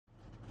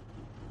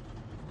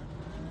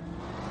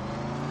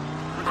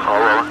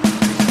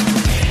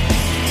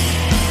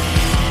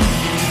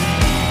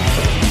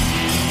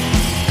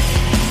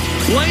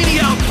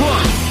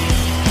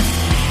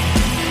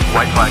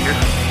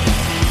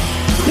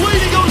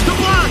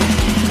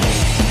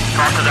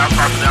out,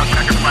 crosses out,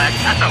 checker flag.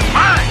 That's a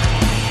fine.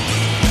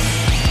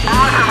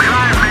 Awesome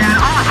drive, man.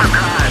 Awesome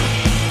drive.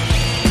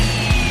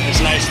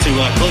 It's nice to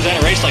close out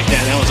a race like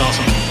that. That was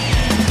awesome.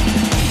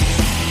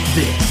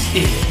 This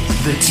is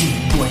the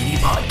Team Blaney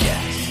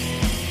Podcast.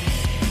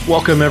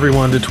 Welcome,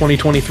 everyone, to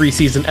 2023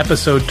 season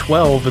episode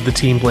 12 of the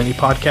Team Blaney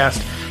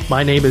Podcast.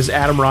 My name is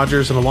Adam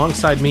Rogers, and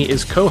alongside me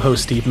is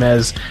co-host Steve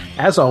Mez.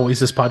 As always,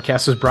 this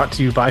podcast is brought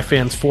to you by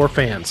fans for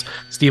fans.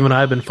 Steve and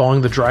I have been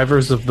following the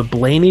drivers of the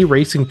Blaney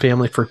racing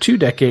family for 2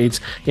 decades,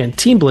 and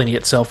Team Blaney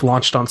itself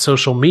launched on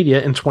social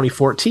media in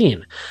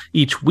 2014.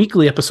 Each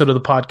weekly episode of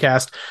the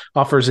podcast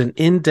offers an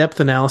in-depth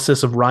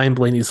analysis of Ryan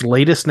Blaney's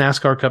latest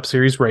NASCAR Cup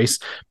Series race,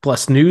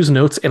 plus news,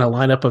 notes, and a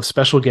lineup of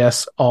special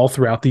guests all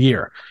throughout the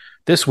year.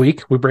 This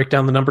week, we break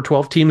down the number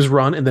 12 team's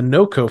run in the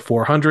NOCO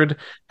 400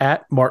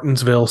 at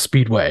Martinsville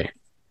Speedway.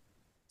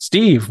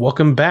 Steve,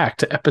 welcome back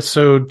to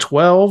episode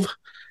 12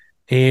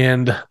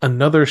 and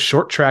another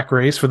short track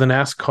race for the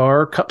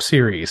NASCAR Cup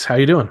Series. How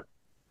you doing?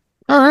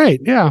 All right.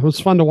 Yeah, it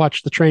was fun to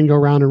watch the train go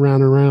round and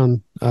round and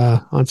round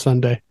on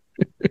Sunday.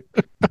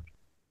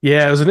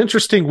 Yeah, it was an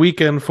interesting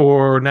weekend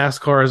for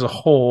NASCAR as a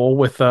whole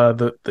with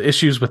the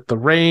issues with the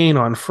rain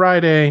on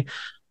Friday,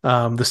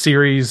 the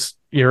series,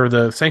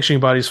 the sanctioning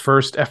body's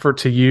first effort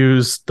to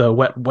use the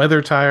wet weather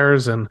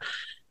tires, and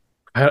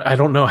I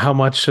don't know how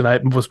much, and I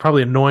was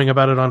probably annoying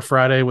about it on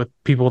Friday with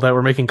people that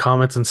were making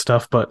comments and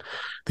stuff, but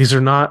these are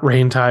not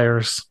rain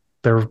tires.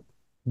 They're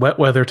wet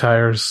weather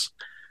tires.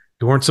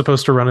 You weren't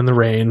supposed to run in the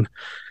rain.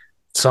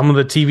 Some of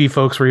the TV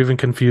folks were even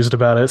confused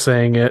about it,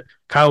 saying it.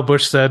 Kyle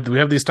Busch said, we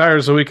have these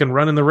tires so we can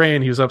run in the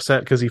rain. He was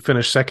upset because he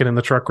finished second in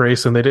the truck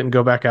race and they didn't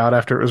go back out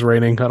after it was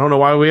raining. I don't know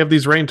why we have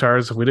these rain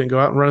tires if we didn't go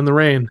out and run in the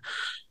rain.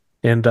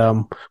 And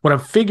what I'm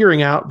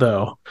figuring out,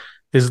 though,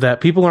 is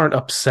that people aren't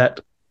upset.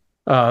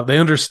 They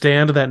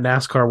understand that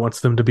NASCAR wants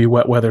them to be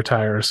wet weather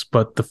tires,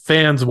 but the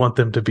fans want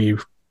them to be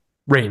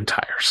rain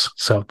tires.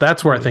 So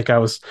that's where I think I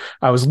was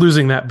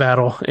losing that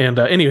battle. And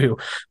anywho,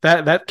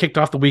 that kicked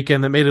off the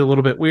weekend. That made it a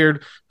little bit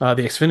weird. The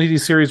Xfinity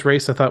Series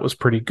race I thought was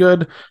pretty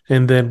good.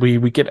 And then we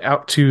get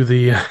out to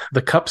the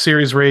Cup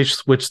Series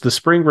race, which the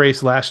spring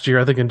race last year,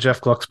 I think in Jeff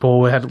Gluck's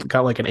poll, we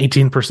got like an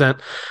 18%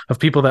 of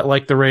people that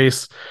liked the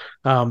race.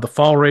 The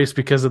fall race,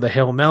 because of the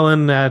Hail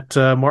Melon at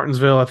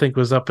Martinsville, I think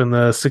was up in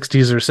the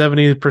 60s or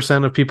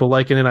 70% of people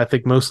liking it, I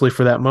think mostly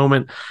for that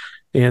moment.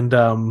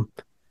 And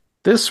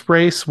this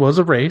race was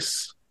a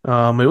race. It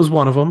was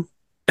one of them.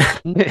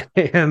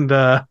 And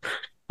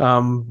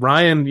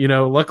Ryan,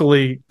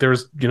 luckily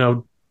there's,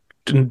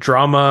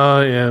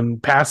 drama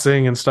and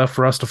passing and stuff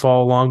for us to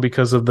follow along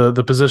because of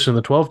the position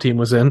the 12 team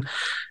was in.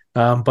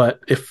 But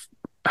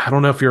I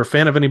don't know if you're a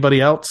fan of anybody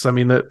else. I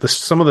mean,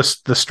 some of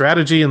the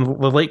strategy and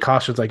the late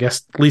cautions, I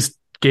guess, at least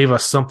gave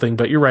us something.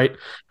 But you're right. It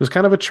was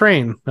kind of a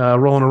train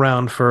rolling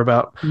around for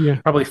about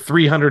probably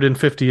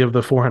 350 of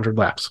the 400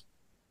 laps.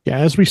 Yeah,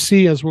 as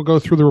we'll go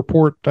through the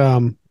report,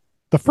 the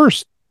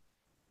first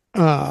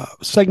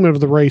segment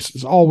of the race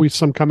is always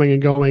some coming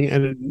and going,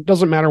 and it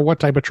doesn't matter what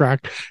type of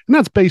track, and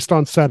that's based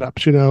on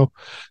setups.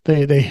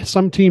 They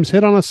some teams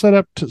hit on a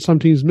setup, some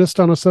teams missed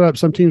on a setup,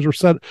 some teams were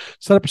set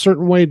up a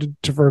certain way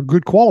for a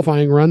good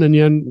qualifying run, and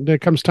then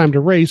it comes time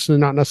to race and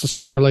not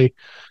necessarily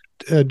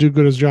do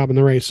good as job in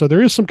the race. So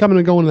there is some coming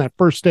and going in that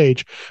first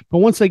stage, but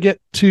once they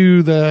get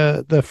to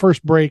the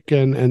first break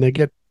and they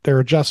get their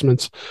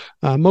adjustments,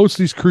 most of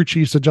these crew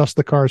chiefs adjust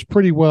the cars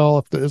pretty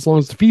well as long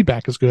as the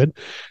feedback is good,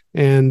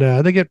 and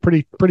they get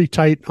pretty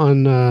tight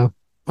on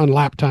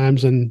lap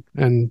times and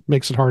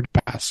makes it hard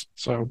to pass.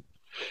 So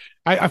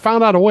I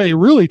found out a way,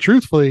 really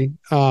truthfully,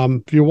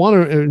 if you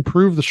want to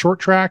improve the short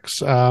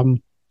tracks,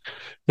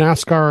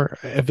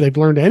 NASCAR, if they've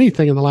learned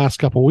anything in the last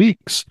couple of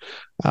weeks,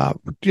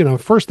 the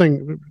first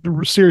thing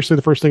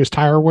is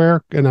tire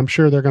wear, and I'm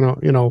sure they're gonna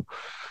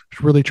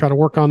really try to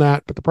work on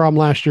that. But the problem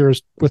last year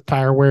is with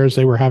tire wears,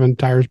 they were having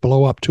tires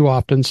blow up too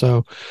often.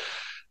 So,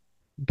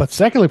 but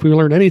secondly, if we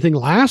learned anything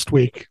last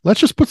week, let's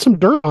just put some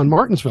dirt on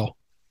Martinsville.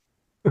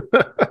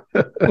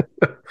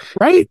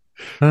 Right?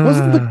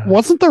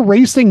 Wasn't the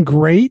racing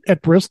great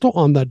at Bristol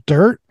on the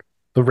dirt?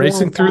 The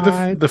racing through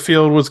the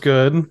field was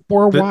good.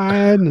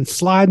 Wide and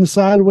sliding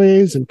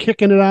sideways and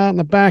kicking it out in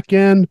the back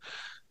end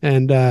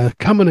and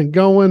coming and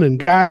going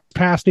and guys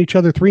passing each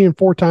other 3 and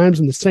 4 times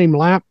in the same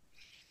lap.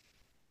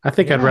 I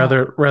think I'd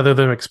rather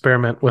them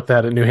experiment with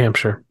that in New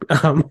Hampshire.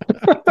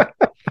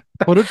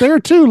 Put it there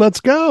too. Let's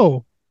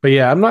go. But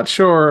yeah, I'm not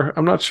sure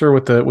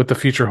what the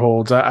future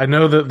holds. I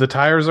know that the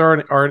tires are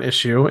an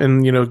issue,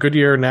 and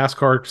Goodyear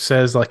NASCAR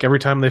says like every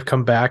time they've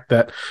come back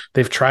that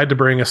they've tried to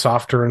bring a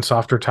softer and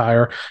softer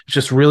tire. It's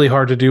just really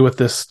hard to do with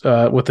this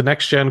with the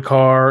next gen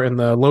car and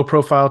the low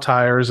profile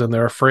tires, and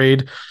they're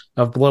afraid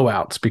of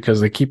blowouts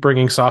because they keep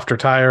bringing softer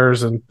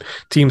tires and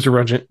teams are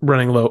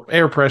running low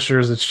air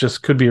pressures. It's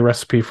just could be a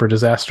recipe for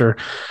disaster.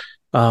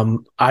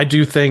 I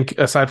do think,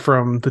 aside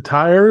from the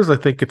tires, I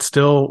think it's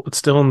still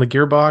in the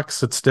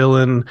gearbox. It's still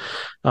in,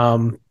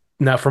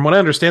 Now, from what I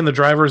understand, the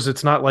drivers,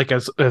 it's not like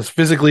as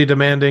physically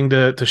demanding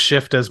to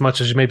shift as much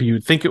as maybe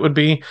you'd think it would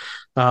be.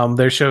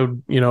 They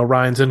showed,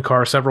 Ryan's in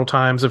car several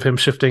times of him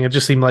shifting. It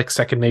just seemed like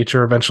second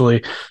nature eventually.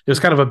 It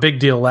was kind of a big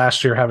deal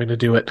last year having to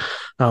do it.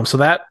 So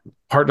that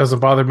part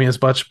doesn't bother me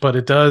as much, but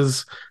it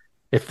does.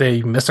 If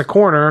they miss a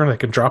corner, they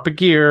can drop a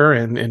gear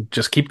and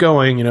just keep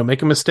going,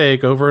 make a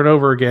mistake over and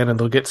over again, and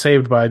they'll get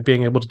saved by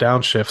being able to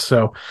downshift.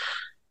 So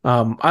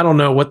I don't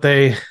know what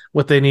they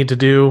need to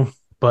do.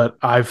 But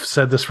I've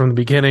said this from the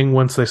beginning,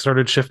 once they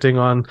started shifting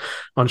on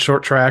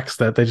short tracks,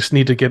 that they just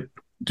need to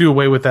do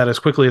away with that as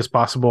quickly as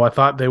possible. I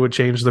thought they would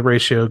change the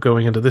ratio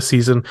going into this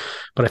season,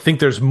 but I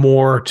think there's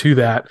more to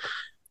that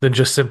than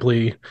just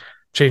simply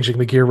changing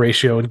the gear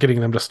ratio and getting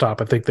them to stop.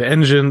 I think the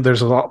engine,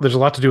 there's a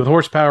lot to do with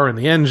horsepower in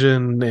the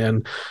engine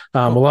and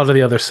a lot of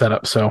the other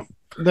setup. So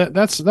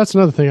that's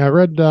another thing I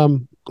read.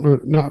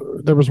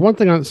 There was one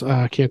thing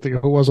I can't think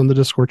of who it was on the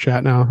Discord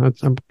chat now.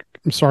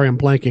 I'm sorry, I'm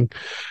blanking.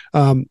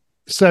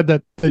 Said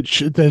that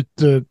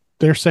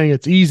they're saying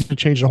it's easy to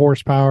change the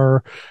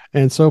horsepower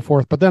and so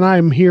forth. But then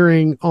I'm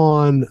hearing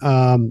on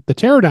the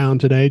teardown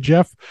today,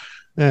 Jeff,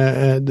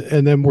 and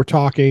then we're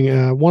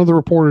talking. One of the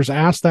reporters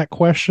asked that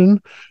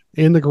question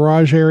in the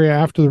garage area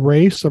after the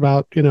race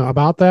about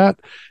that,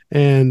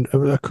 and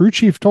a crew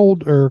chief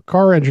or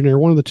car engineer,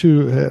 one of the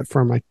two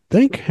from I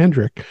think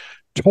Hendrick,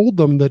 told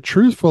them that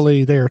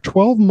truthfully they are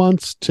 12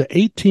 months to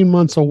 18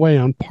 months away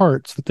on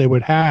parts that they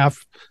would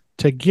have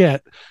to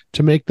get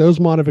to make those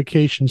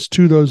modifications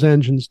to those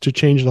engines to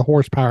change the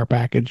horsepower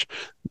package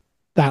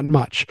that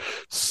much.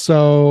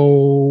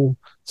 So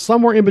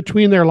somewhere in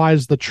between there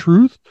lies the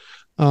truth.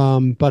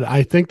 But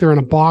I think they're in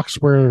a box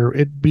where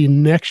it'd be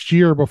next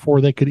year before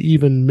they could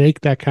even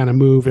make that kind of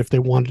move if they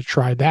wanted to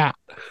try that,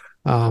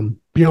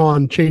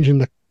 beyond changing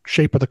the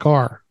shape of the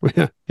car,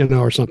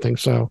 or something.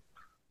 So.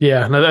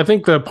 Yeah, and I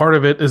think the part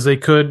of it is they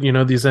could,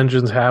 these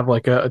engines have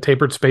like a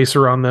tapered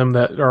spacer on them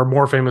that are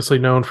more famously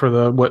known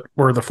for what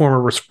were the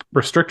former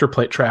restrictor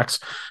plate tracks,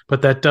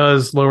 but that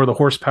does lower the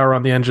horsepower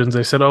on the engines.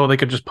 They said, they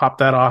could just pop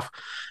that off.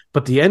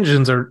 But the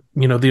engines are,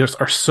 these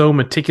are so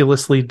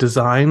meticulously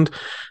designed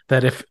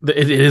that if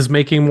it is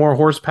making more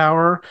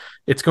horsepower,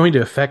 it's going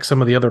to affect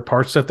some of the other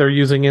parts that they're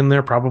using in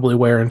there, probably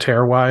wear and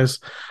tear wise.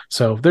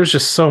 So there's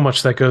just so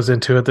much that goes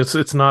into it.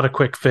 It's not a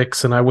quick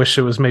fix, and I wish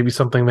it was maybe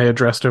something they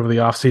addressed over the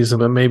off season.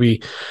 But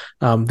maybe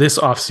this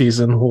off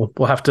season we'll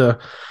have to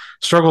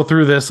struggle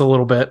through this a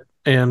little bit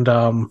and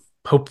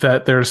hope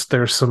that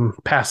there's some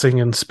passing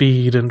and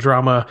speed and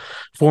drama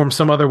form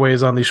some other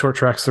ways on these short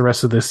tracks the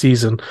rest of this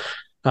season.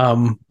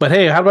 But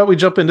hey, how about we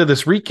jump into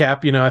this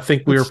recap? I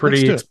think we were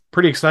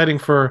pretty exciting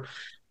for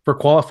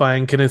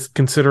qualifying,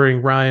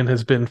 considering Ryan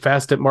has been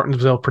fast at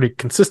Martinsville pretty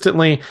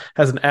consistently,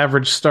 has an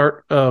average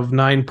start of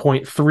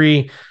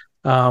 9.3.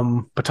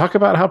 But talk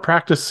about how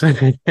practice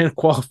and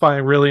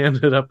qualifying really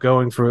ended up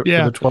going for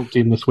the 12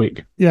 team this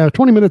week. Yeah,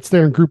 20 minutes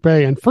there in Group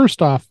A. And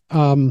first off,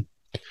 it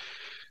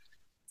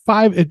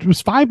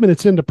was 5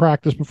 minutes into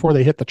practice before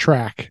they hit the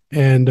track.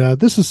 And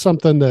this is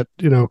something that,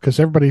 because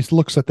everybody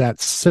looks at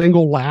that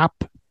single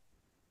lap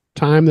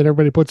time that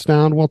everybody puts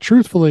down. Well,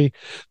 truthfully,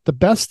 the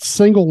best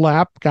single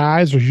lap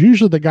guys are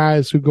usually the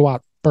guys who go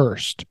out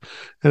first.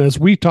 And as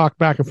we talked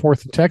back and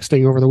forth in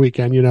texting over the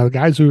weekend,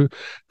 guys who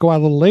go out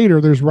a little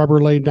later, there's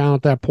rubber laid down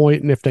at that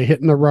point, and if they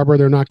hit in the rubber,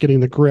 they're not getting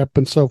the grip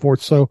and so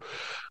forth. So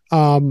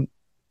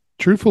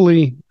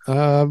truthfully,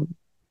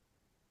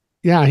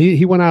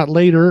 he went out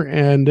later,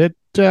 and it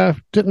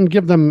didn't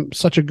give them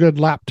such a good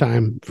lap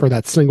time for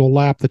that single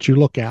lap that you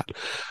look at.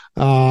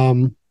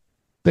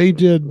 They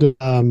did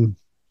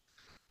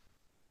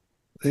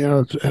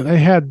they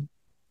had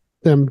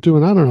them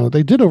doing, I don't know,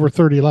 they did over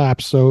 30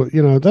 laps. So,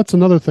 that's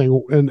another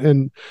thing.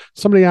 And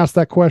somebody asked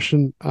that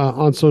question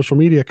on social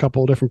media, a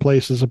couple of different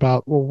places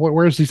about, well,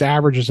 where's these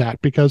averages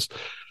at? Because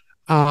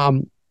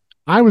I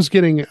was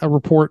getting a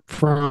report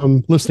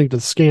from listening to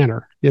the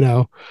scanner,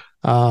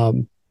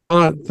 Jonathan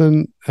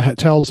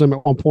tells him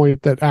at one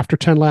point that after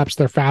 10 laps,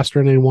 they're faster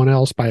than anyone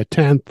else by a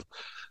tenth.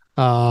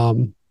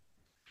 So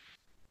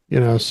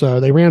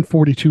they ran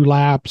 42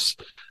 laps.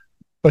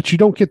 But you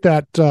don't get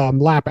that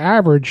lap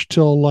average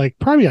till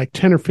probably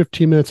 10 or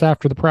 15 minutes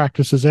after the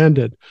practice has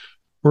ended,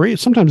 or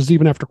sometimes it's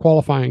even after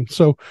qualifying.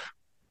 So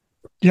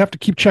you have to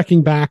keep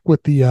checking back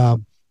with the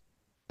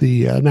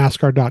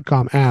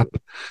NASCAR.com app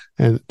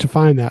and to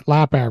find that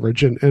lap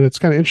average. And it's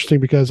kind of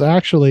interesting because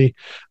actually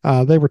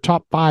they were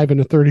top 5 in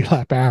a 30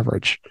 lap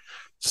average.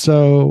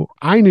 So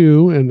I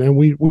knew, and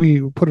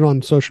we put it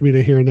on social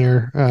media here and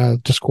there,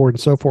 Discord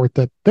and so forth,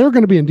 that they're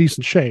going to be in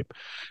decent shape.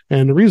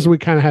 And the reason we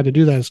kind of had to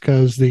do that is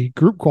because the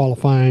group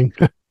qualifying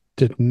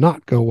did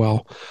not go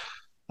well.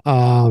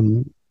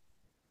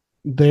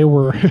 They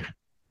were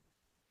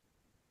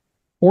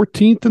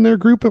 14th in their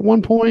group at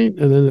one point,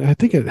 and then I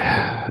think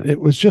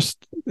it was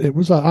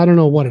I don't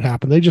know what had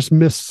happened. They just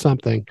missed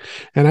something.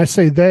 And I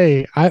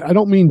say I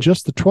don't mean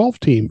just the 12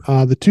 team.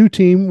 The 2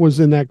 team was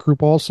in that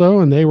group also,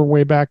 and they were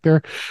way back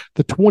there.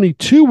 The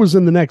 22 was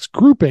in the next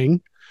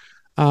grouping.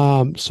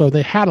 So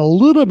they had a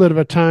little bit of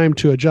a time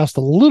to adjust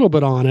a little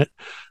bit on it.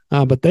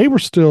 but they were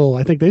still,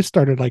 I think they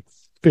started like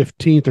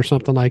 15th or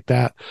something like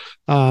that.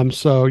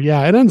 So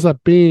yeah, it ends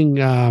up being,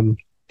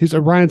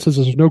 Ryan says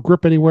there's no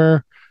grip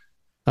anywhere.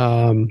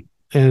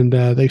 And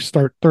they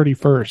start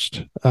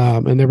 31st.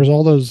 And there was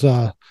all those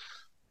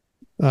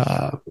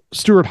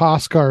Stuart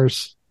Haas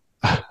cars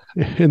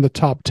in the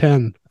top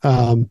 10.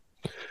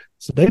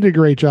 So they did a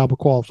great job of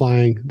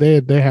qualifying.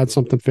 They had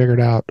something figured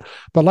out.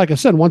 But like I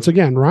said, once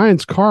again,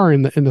 Ryan's car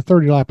in the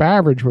 30 lap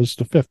average was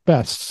the 5th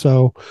best.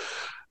 So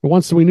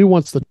once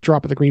the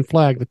drop of the green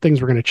flag that things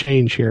were going to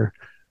change here.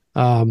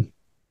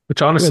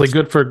 Which honestly,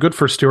 good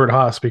for Stuart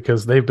Haas,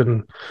 because they've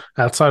been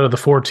outside of the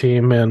 4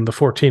 team and the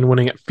 14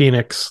 winning at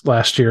Phoenix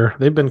last year.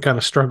 They've been kind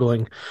of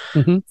struggling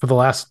for the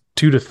last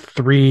 2 to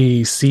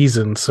 3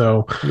 seasons.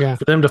 So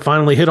for them to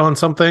finally hit on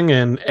something,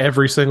 and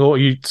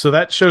so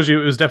that shows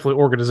you it was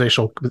definitely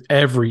organizational.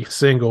 Every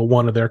single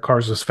one of their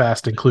cars was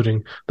fast,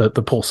 including the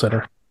pole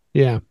sitter.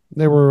 Yeah,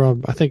 they were,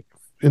 I think,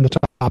 in the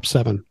top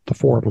 7, the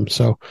 4 of them.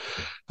 So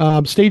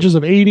stages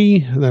of 80,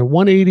 then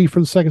 180 for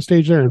the second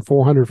stage there, and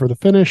 400 for the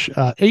finish.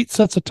 8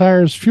 sets of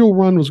tires. Fuel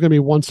run was going to be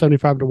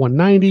 175 to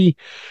 190.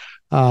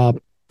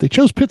 They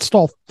chose pit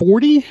stall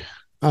 40,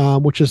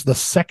 which is the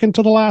second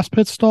to the last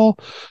pit stall.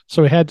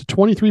 So he had the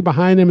 23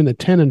 behind him and the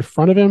 10 in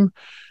front of him.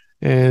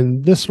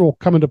 And this will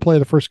come into play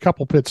the first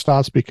couple pit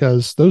stops,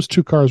 because those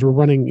 2 cars were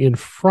running in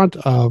front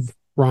of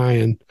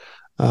Ryan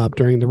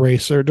during the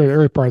race, or during the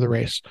early part of the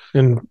race.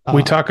 And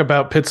we talk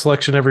about pit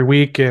selection every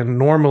week, and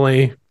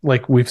normally,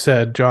 like we've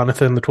said,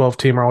 Jonathan, the 12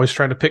 team, are always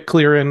trying to pick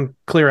clear in,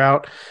 clear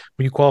out.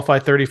 When you qualify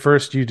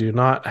 31st, you do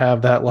not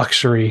have that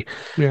luxury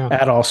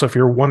at all. So if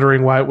you're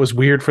wondering why it was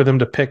weird for them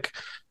to pick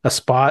a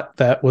spot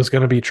that was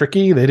going to be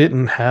tricky, they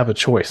didn't have a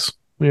choice.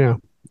 Yeah.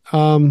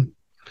 22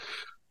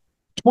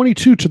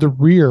 to the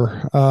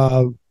rear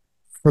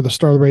for the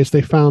start of the race,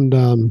 they found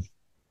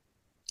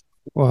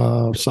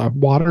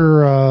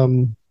water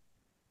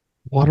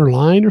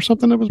line or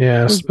something that was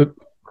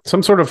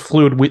some sort of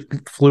fluid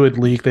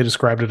leak. They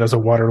described it as a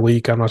water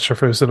leak. I'm not sure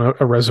if it was in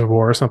a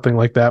reservoir or something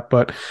like that,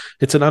 but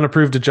it's an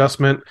unapproved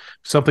adjustment,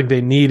 something they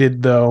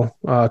needed though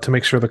to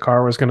make sure the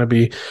car was going to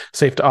be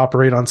safe to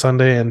operate on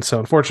Sunday. And so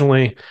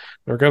unfortunately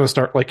they're going to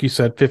start, like you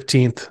said,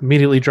 15th,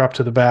 immediately drop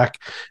to the back.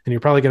 And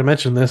you're probably going to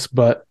mention this,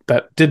 but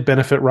that did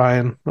benefit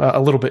Ryan a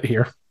little bit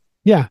here.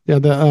 Yeah.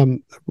 The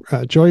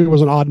Joey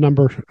was an odd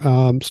number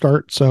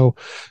start, so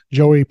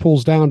Joey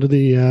pulls down to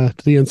the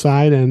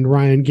inside, and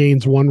Ryan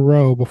gains 1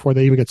 row before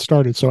they even get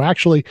started. So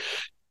actually,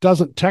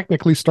 doesn't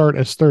technically start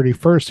as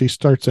 31st; he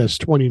starts as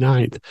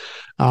 29th.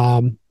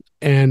 And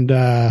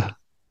the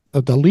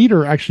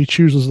leader actually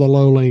chooses the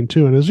low lane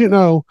too. And as you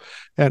know,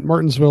 at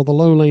Martinsville, the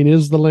low lane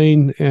is the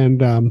lane.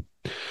 And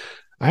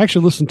I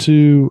actually listened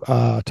to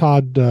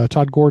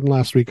Todd Gordon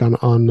last week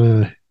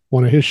on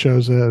one of his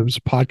shows. It was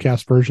a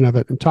podcast version of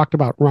it, and talked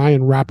about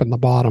Ryan wrapping the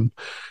bottom.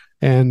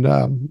 And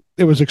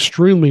it was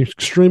extremely,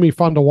 extremely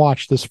fun to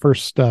watch this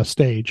first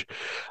stage.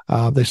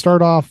 They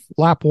start off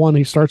lap 1,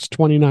 he starts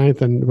 29th,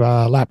 and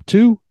lap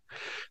 2,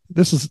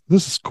 this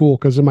is cool,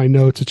 because in my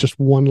notes, it's just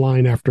one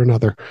line after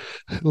another.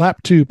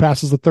 Lap 2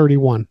 passes the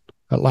 31.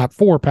 At lap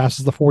 4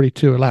 passes the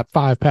 42. At lap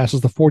 5 passes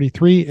the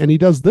 43. And he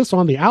does this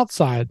on the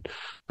outside.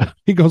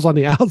 He goes on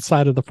the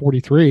outside of the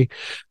 43.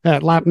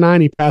 At lap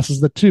 9, he passes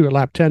the 2. At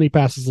lap 10, he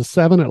passes the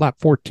 7. At lap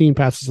 14,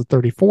 passes the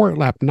 34. At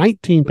lap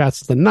 19,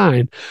 passes the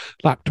 9.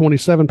 Lap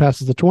 27,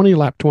 passes the 20.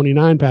 Lap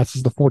 29,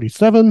 passes the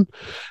 47.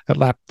 At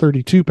lap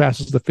 32,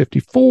 passes the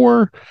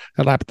 54.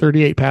 At lap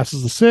 38,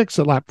 passes the 6.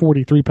 At lap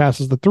 43,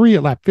 passes the 3.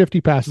 At lap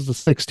 50, passes the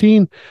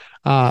 16.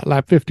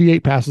 Lap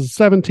 58 passes the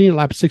 17.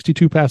 Lap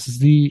 62 passes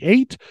the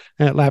 8.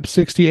 And at lap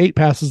 68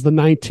 passes the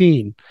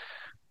 19.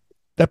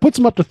 That puts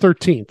him up to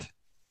 13th.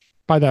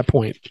 By that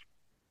point.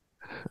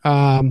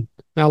 Now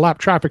lap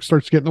traffic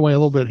starts to get in the way a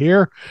little bit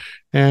here.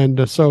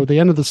 And so at the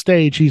end of the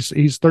stage, he's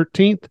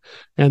 13th,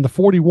 and the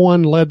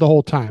 41 led the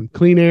whole time.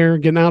 Clean air,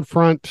 getting out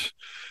front.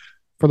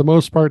 For the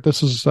most part,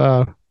 this is,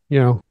 how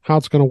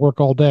it's going to work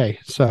all day.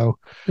 So,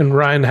 and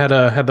Ryan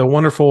had the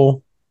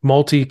wonderful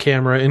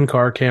multi-camera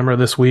in-car camera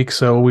this week.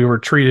 So we were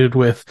treated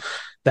with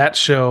that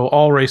show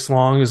all race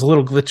long. It was a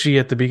little glitchy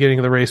at the beginning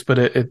of the race, but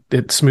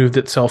it smoothed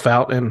itself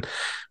out, and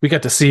we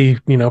got to see,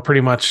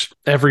 pretty much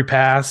every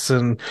pass.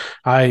 And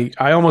I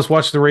almost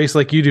watched the race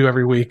like you do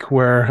every week,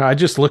 where I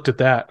just looked at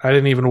that. I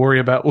didn't even worry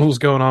about what was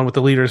going on with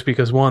the leaders,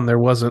 because 1, there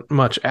wasn't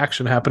much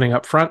action happening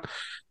up front.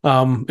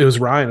 It was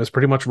Ryan. It was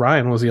pretty much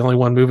Ryan was the only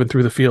one moving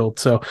through the field.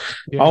 So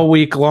all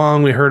week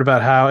long, we heard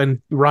about how,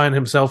 and Ryan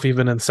himself,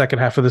 even in the second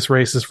half of this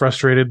race, is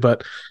frustrated,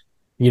 but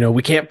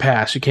we can't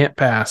pass. You can't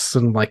pass.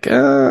 And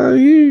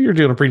you're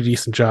doing a pretty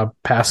decent job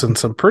passing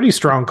some pretty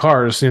strong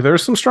cars.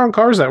 There's some strong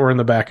cars that were in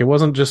the back. It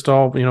wasn't just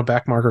all,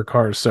 back marker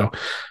cars. So,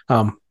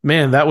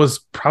 man, that was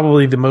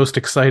probably the most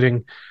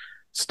exciting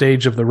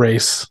stage of the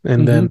race.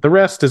 And then the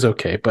rest is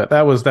okay, but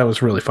that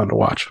was really fun to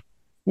watch.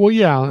 Well,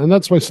 yeah. And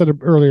that's why I said it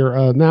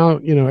earlier. Now,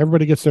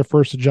 everybody gets their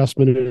first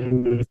adjustment.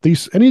 And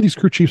if any of these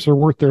crew chiefs are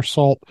worth their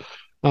salt,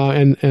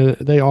 and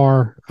they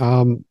are,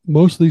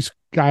 most of these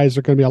guys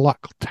are going to be a lot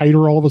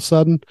tighter all of a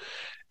sudden.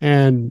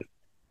 And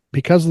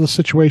because of the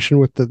situation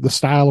with the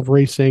style of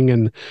racing,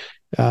 and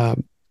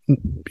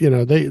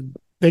they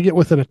get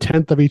within a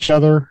tenth of each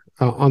other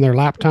on their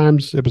lap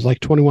times. It was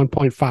like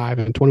 21.5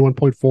 and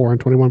 21.4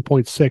 and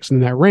 21.6,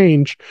 and in that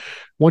range.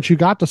 Once you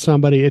got to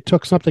somebody, it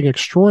took something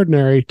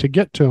extraordinary to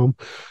get to them.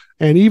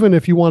 And even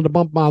if you wanted to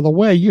bump them out of the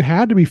way, you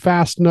had to be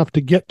fast enough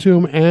to get to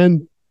them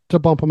and to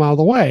bump them out of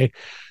the way.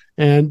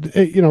 And,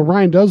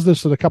 Ryan does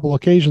this at a couple of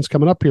occasions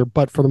coming up here,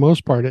 but for the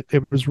most part,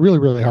 it was really,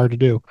 really hard to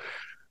do.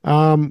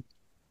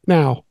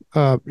 Now,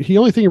 the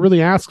only thing he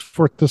really asks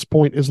for at this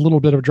point is a little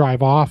bit of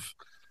drive off.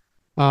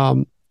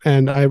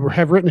 And I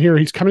have written here,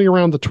 he's coming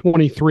around the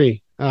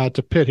 23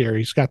 to pit here.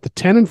 He's got the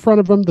 10 in front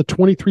of him, the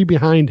 23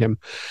 behind him.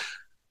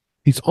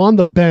 He's on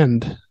the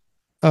bend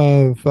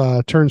of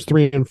turns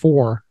 3 and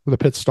 4, where the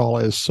pit stall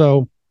is.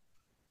 So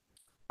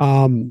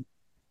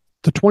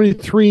the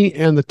 23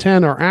 and the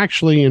 10 are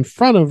actually in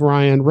front of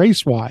Ryan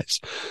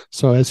race-wise.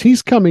 So as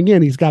he's coming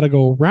in, he's got to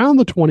go around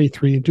the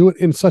 23 and do it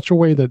in such a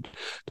way that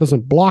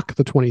doesn't block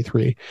the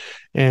 23.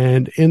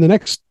 And in the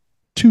next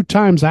 2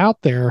 times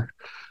out there,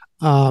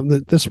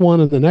 this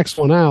one and the next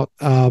one out,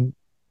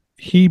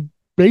 he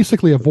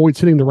basically avoids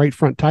hitting the right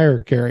front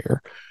tire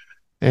carrier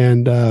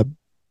and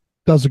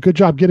does a good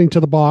job getting to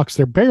the box.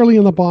 They're barely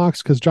in the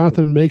box because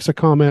Jonathan makes a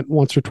comment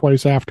once or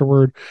twice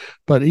afterward.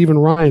 But even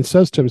Ryan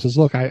says to him, he says,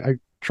 look, I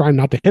try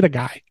not to hit a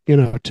guy,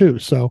 too.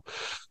 So,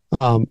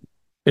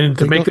 and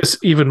to make this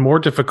even more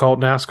difficult,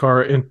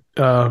 NASCAR,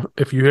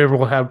 if you ever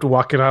will have to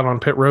walk it out on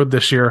pit road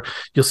this year,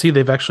 you'll see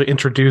they've actually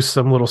introduced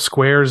some little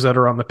squares that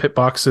are on the pit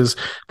boxes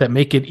that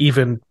make it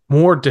even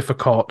more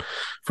difficult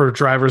for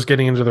drivers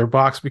getting into their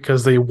box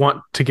because they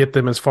want to get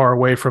them as far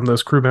away from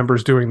those crew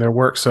members doing their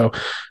work. So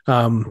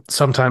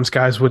sometimes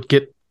guys would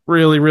get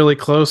really, really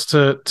close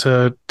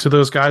to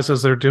those guys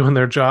as they're doing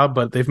their job,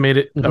 but they've made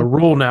it a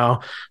rule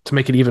now to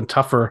make it even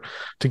tougher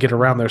to get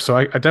around there. So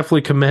I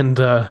definitely commend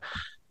the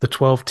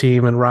 12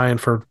 team and Ryan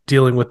for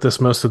dealing with this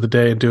most of the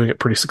day and doing it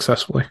pretty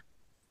successfully.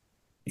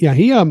 Yeah,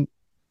 he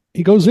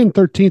goes in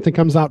 13th and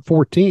comes out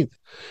 14th.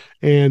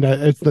 And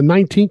it's the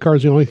 19 car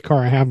is the only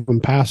car I have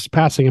him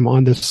passing him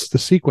on the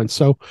sequence.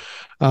 So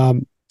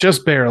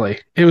just barely.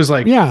 It was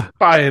like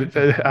by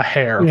a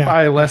hair,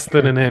 by less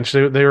than an inch.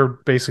 They were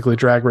basically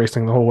drag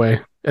racing the whole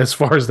way as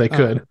far as they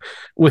could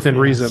within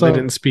reason. So, they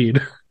didn't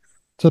speed.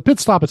 So the pit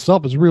stop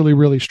itself is really,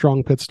 really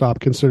strong pit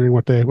stop considering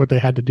what they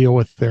had to deal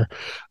with there.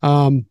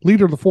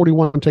 Leader of the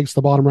 41 takes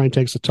the bottom, Ryan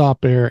takes the top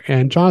there,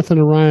 and Jonathan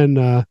and Ryan.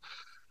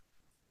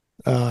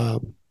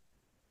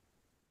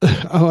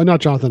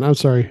 Not Jonathan. I'm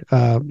sorry.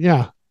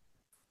 They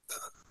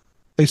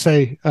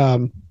say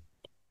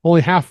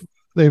only half.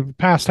 They've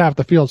passed half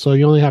the field, so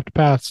you only have to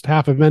pass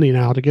half of many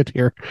now to get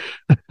here.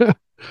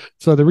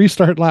 So the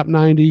restart lap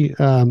 90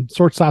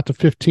 sorts out to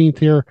 15th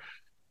here.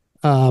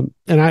 And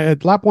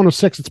at lap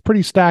 106, it's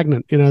pretty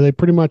stagnant. They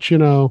pretty much,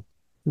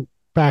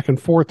 back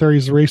and forth there.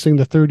 He's racing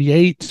the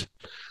 38.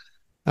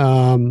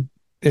 And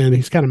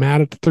he's kind of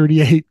mad at the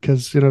 38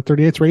 because,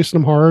 38's racing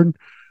him hard.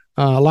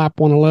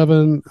 Lap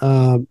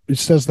 111, it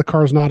says the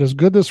car's not as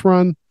good this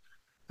run.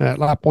 At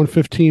lap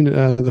 115,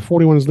 the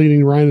 41 is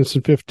leading Ryan in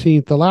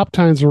 15th. The lap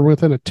times are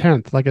within a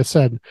tenth, like I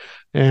said.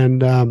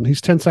 And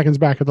he's 10 seconds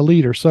back of the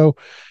leader. So,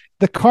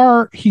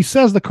 he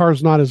says the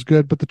car's not as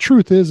good, but the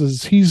truth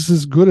is he's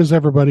as good as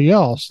everybody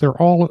else. They're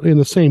all in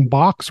the same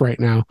box right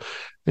now,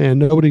 and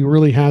nobody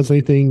really has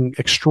anything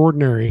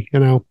extraordinary,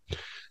 And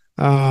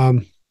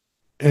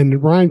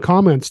Ryan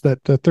comments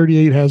that the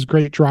 38 has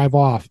great drive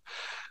off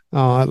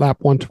at lap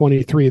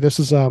 123. This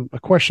is a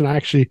question I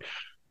actually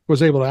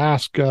was able to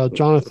ask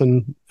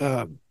Jonathan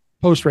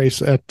post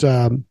race at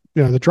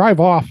the drive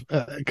off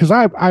because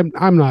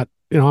I'm not.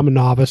 I'm a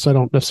novice. I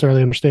don't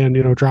necessarily understand,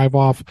 drive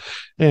off.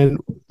 And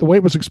the way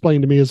it was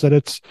explained to me is that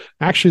it's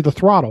actually the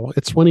throttle.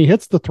 It's when he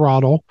hits the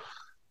throttle,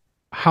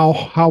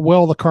 how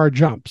well the car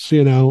jumps,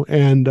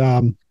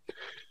 and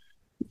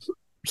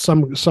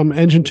some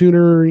engine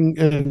tuning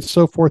and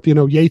so forth,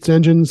 Yates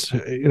engines,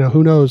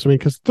 who knows? I mean,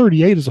 because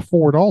 38 is a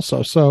Ford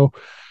also. So,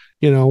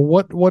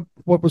 what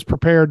was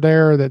prepared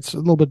there that's a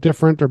little bit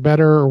different or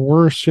better or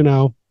worse,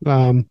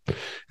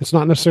 it's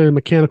not necessarily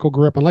mechanical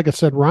grip. And like I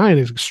said, Ryan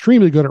is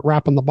extremely good at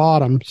wrapping the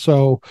bottom.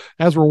 So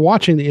as we're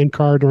watching the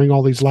in-car during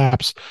all these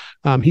laps,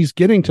 he's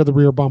getting to the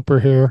rear bumper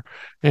here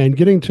and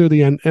getting to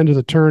the end of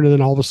the turn and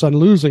then all of a sudden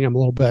losing him a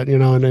little bit,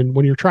 and then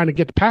when you're trying to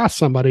get past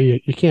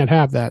somebody, you can't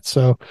have that.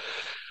 So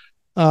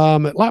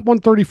at lap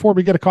 134,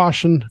 we get a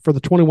caution for the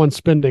 21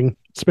 spinning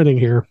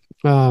here.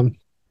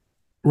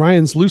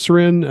 Ryan's looser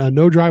in,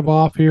 no drive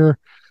off here.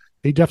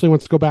 He definitely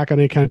wants to go back on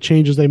any kind of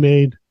changes they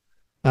made.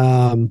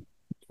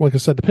 Like I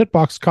said, the pit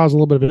box caused a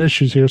little bit of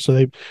issues here.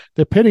 So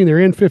they're pitting, they're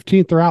in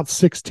 15th, they're out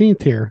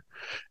 16th here.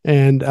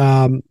 And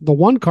the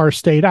one car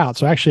stayed out.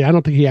 So actually, I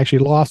don't think he actually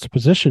lost a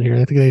position here.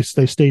 I think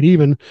they stayed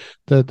even.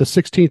 The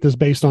 16th is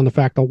based on the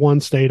fact the one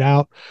stayed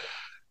out.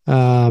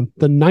 The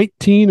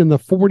 19 and the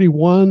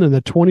 41 and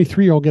the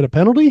 23 all get a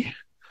penalty.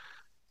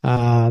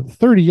 The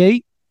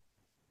 38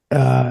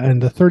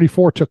 and the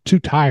 34 took 2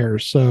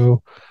 tires.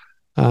 So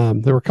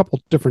There were a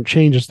couple different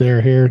changes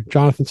here.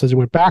 Jonathan says he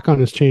went back on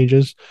his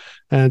changes.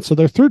 And so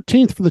they're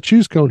 13th for the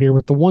choose cone here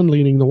with the one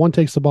leading. The one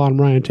takes the bottom.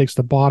 Ryan takes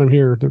the bottom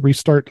here. The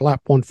restart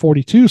lap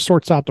 142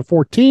 sorts out to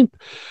 14th.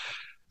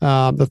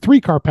 The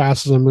 3-car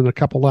passes him in a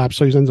couple laps,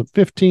 so he ends up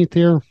 15th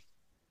here.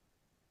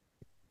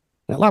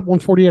 At lap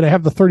 148, I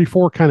have the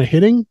 34 kind of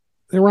hitting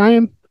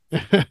Ryan.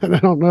 I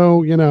don't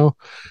know,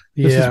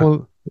 this is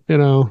one,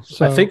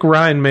 so. I think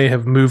Ryan may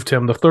have moved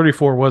him. The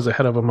 34 was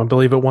ahead of him, I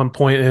believe, at one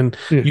point. And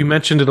you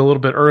mentioned it a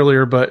little bit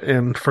earlier,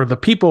 and for the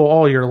people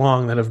all year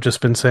long that have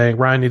just been saying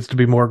Ryan needs to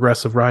be more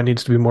aggressive, Ryan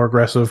needs to be more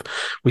aggressive.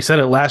 We said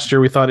it last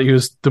year. We thought he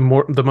was the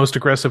most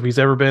aggressive he's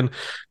ever been.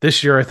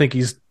 This year, I think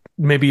he's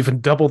maybe even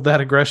doubled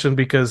that aggression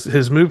because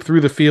his move through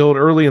the field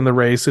early in the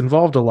race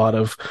involved a lot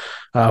of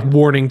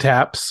warning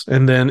taps.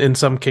 And then in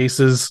some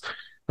cases,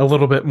 a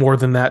little bit more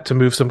than that to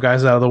move some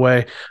guys out of the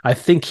way. I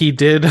think he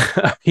did.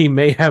 He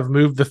may have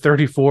moved the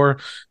 34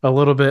 a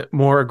little bit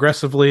more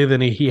aggressively than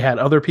he had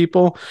other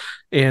people.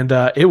 And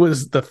it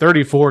was the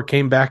 34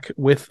 came back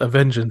with a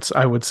vengeance,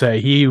 I would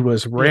say. He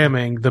was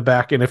ramming the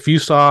back. And if you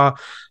saw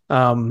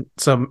some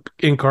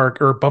in-car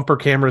or bumper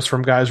cameras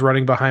from guys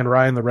running behind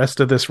Ryan the rest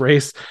of this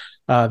race,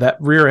 that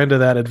rear end of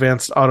that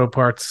Advanced Auto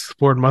Parts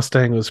Ford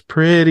Mustang was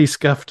pretty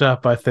scuffed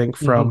up, I think,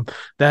 from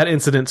that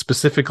incident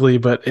specifically,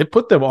 but it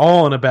put them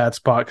all in a bad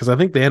spot because I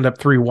think they end up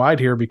 3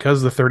 wide here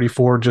because the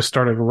 34 just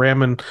started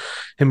ramming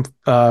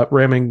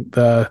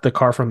the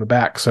car from the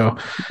back. So,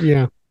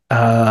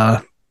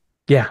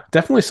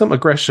 definitely some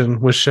aggression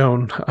was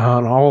shown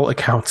on all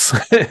accounts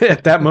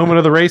at that moment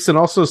of the race. And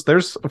also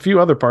there's a few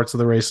other parts of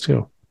the race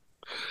too.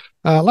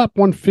 Lap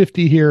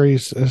 150 here,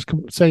 he's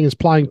saying he's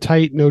plying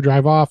tight, no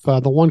drive off.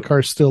 The one car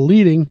is still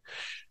leading.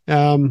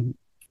 And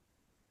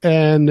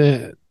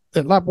at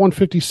lap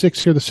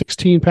 156 here, the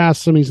 16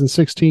 passes him. He's in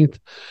 16th.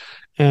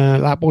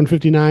 Lap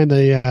 159,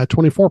 the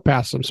 24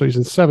 passes him, so he's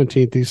in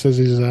 17th. He says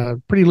he's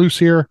pretty loose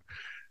here.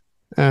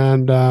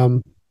 And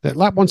at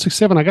lap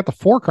 167, I got the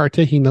 4 car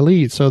taking the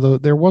lead. So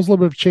there was a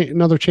little bit of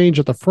another change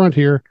at the front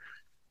here.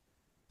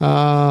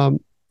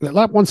 At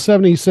lap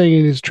 170, he's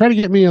saying he's trying to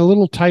get me a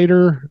little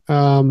tighter.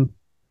 And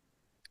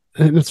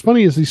it's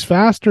funny is he's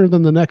faster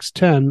than the next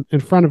 10 in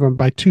front of him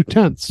by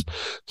 0.2.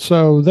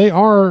 So they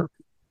are,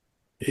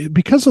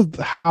 because of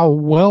how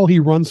well he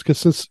runs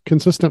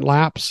consistent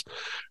laps.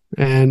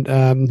 And,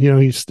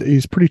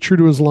 he's pretty true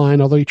to his line,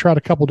 although he tried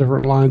a couple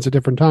different lines at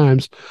different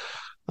times.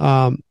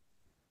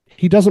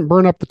 He doesn't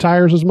burn up the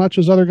tires as much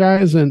as other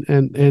guys.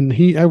 And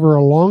he, over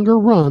a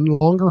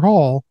longer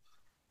haul,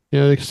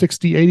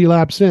 60, 80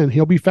 laps in,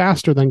 he'll be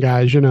faster than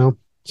guys,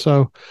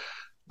 So,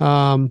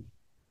 the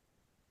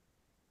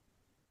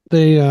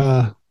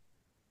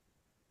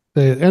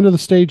end of the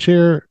stage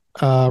here,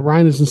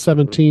 Ryan is in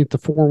 17th, the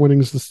 4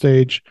 winning's the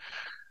stage.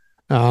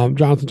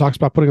 Jonathan talks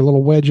about putting a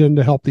little wedge in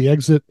to help the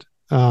exit.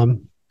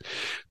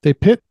 They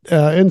pit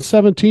in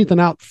 17th and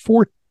out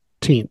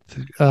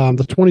 14th.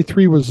 The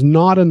 23 was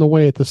not in the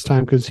way at this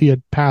time because he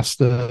had passed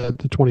the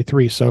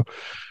 23. So,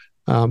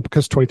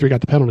 because 23 got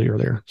the penalty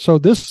earlier. So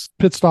this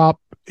pit stop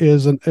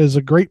is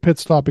a great pit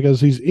stop because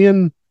he's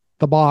in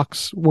the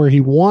box where he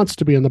wants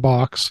to be in the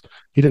box.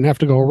 He didn't have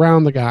to go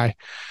around the guy.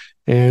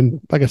 And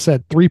like I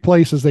said, 3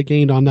 places they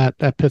gained on that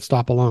pit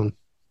stop alone.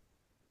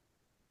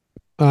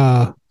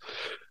 For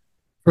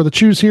the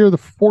choose here, the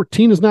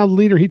 14 is now the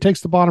leader. He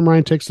takes the bottom,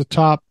 Ryan takes the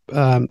top.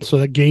 So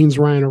that gains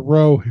Ryan a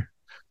row.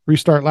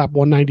 Restart lap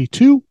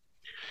 192.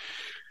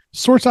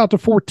 Sorts out to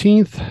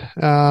 14th.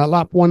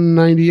 Lap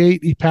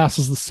 198, he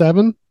passes the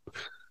 7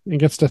 and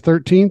gets to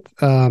 13th.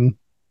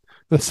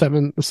 The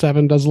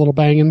 7 does a little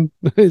banging.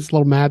 He's a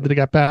little mad that he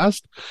got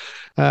passed.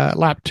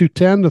 Lap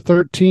 210 to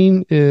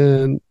 13,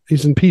 and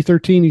he's in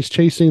P13. He's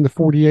chasing the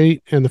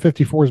 48, and the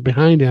 54 is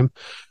behind him.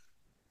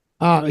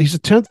 He's a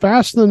 10th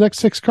faster than the next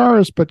 6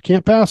 cars, but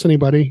can't pass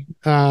anybody.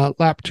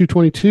 Lap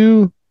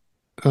 222,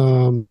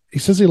 he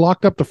says he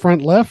locked up the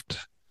front left.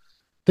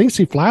 Thinks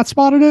he flat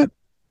spotted it.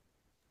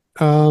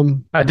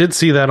 I did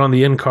see that on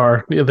the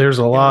in-car. There's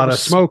a lot of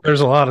smoke.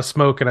 There's a lot of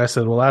smoke, and I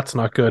said, well, that's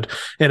not good.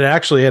 And it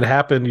actually had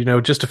happened,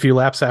 just a few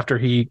laps after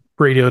he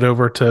radioed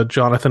over to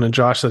Jonathan and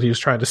Josh that he was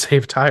trying to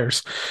save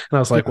tires. And I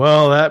was like,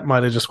 well, that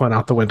might have just went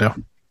out the window.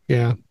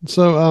 Yeah.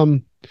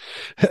 So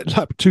at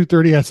lap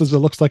 230, I says it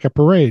looks like a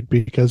parade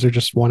because they're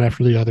just one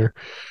after the other.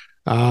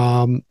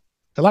 At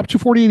lap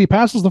 248, he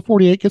passes the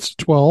 48, gets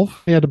to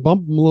 12. He had to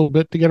bump him a little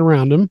bit to get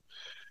around him.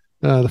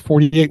 The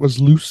 48 was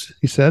loose,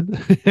 he said.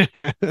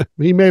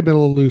 He may have been a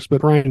little loose,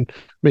 but Ryan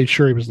made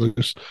sure he was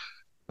loose.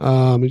 He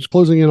was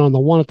closing in on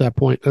the 1 at that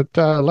point. At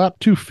lap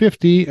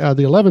 250,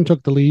 the 11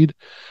 took the lead.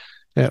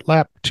 At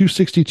lap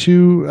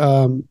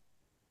 262,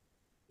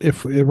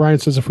 if Ryan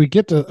says, if we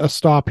get to a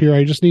stop here,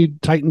 I just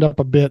need tightened up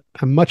a bit.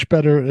 I'm much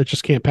better. I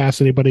just can't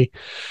pass anybody.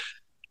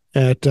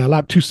 At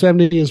lap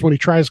 270 is when he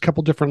tries a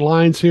couple different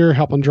lines here,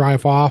 help him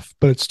drive off,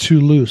 but it's too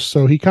loose.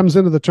 So he comes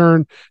into the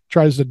turn,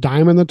 tries to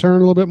diamond the turn a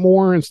little bit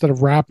more instead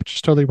of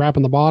just totally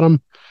wrapping the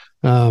bottom.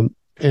 And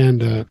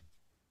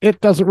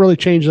it doesn't really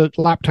change the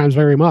lap times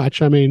very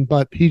much. I mean,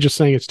 but he's just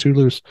saying it's too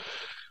loose.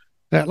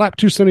 At lap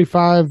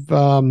 275,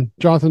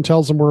 Jonathan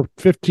tells them we're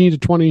 15 to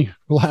 20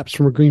 laps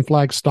from a green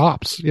flag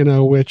stops,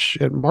 which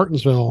at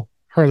Martinsville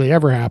hardly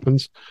ever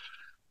happens.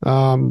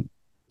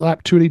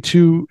 Lap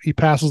 282, he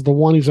passes the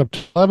one, he's up to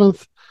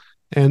 11th.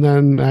 And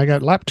then I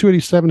got lap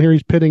 287 here,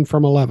 he's pitting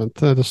from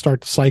 11th to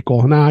start the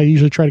cycle. Now, I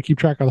usually try to keep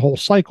track of the whole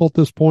cycle at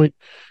this point.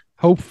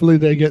 Hopefully,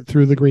 they get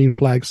through the green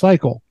flag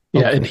cycle.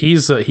 Yeah, and he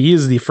is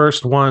the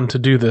first one to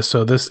do this.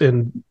 So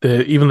even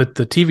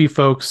the TV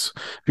folks,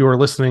 if you were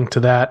listening to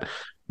that,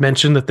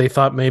 mentioned that they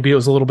thought maybe it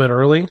was a little bit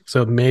early.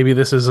 So maybe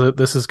this is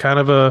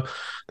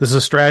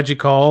a strategy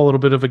call, a little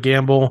bit of a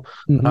gamble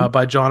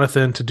by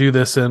Jonathan to do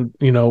this. And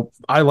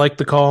I like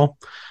the call.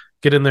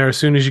 Get in there as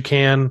soon as you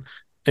can.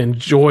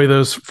 Enjoy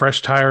those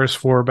fresh tires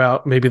for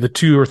about maybe the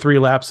 2 or 3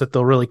 laps that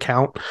they'll really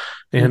count,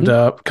 and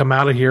come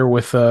out of here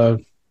with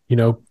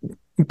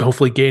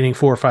hopefully gaining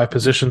 4 or 5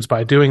 positions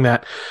by doing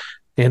that.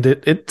 And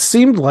it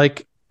seemed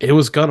like it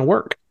was gonna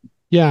work.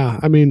 Yeah,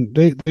 I mean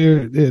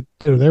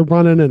they're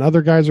running, and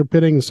other guys are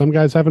pitting, and some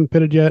guys haven't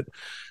pitted yet.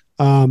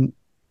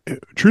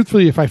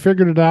 Truthfully, if I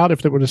figured it out,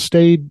 if it would have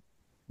stayed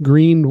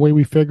green the way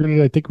we figured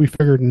it, I think we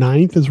figured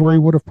 9th is where he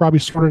would have probably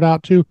sorted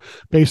out to,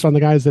 based on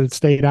the guys that had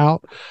stayed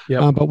out.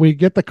 Yep. But we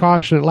get the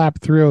caution at lap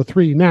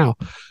 303. Now,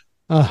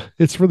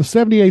 it's for the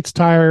 78's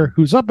tire,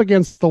 who's up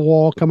against the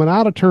wall coming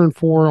out of turn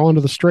 4 onto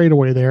the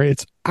straightaway there.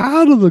 It's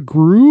out of the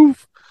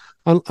groove,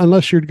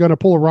 unless you're going to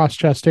pull a Ross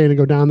Chastain and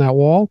go down that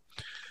wall.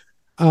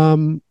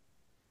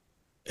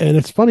 And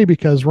it's funny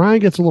because Ryan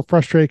gets a little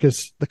frustrated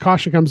because the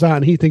caution comes out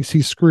and he thinks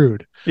he's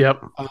screwed.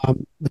 Yep.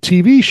 The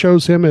TV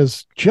shows him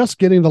as just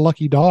getting the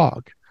lucky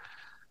dog.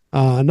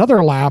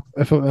 Another lap,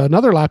 he'd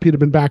have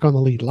been back on the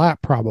lead lap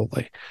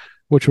probably,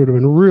 which would have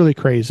been really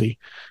crazy.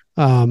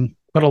 But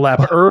a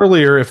lap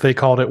earlier, if they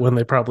called it when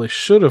they probably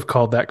should have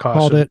called that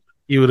caution,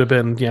 he would have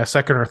been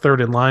second or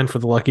third in line for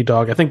the lucky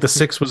dog. I think the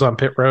 6 was on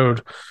pit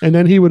road, and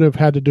then he would have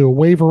had to do a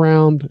wave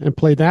around and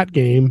play that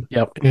game.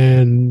 Yep.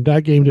 And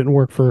that game didn't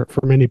work for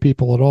many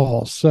people at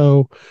all.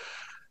 So,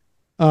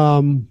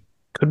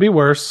 could be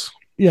worse.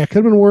 Yeah, it could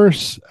have been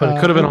worse, but it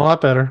could have been a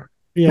lot better.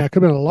 Yeah, it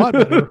could have been a lot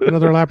better.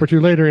 Another lap or 2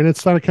 later, and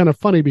it's kind of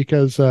funny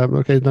because then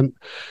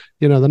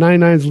the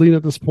 99's lead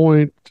at this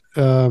point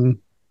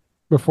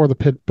before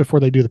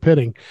they do the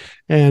pitting,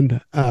 and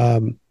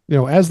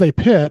as they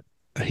pit,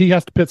 he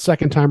has to pit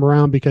second time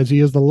around because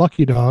he is the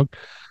lucky dog.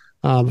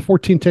 The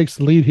 14 takes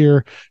the lead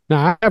here.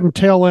 Now I have him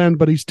tail end,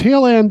 but he's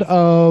tail end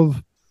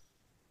of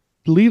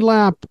lead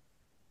lap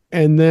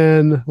and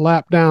then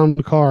lap down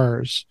the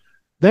cars.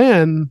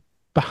 Then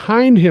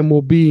behind him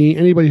will be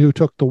anybody who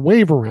took the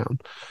wave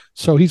around.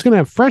 So he's going to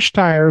have fresh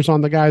tires on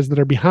the guys that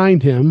are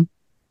behind him,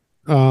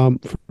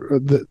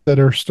 that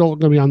are still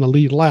going to be on the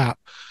lead lap.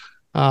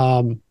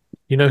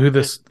 You know who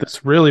this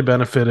really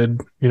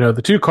benefited?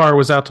 The 2 car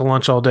was out to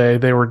lunch all day.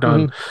 They were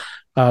done.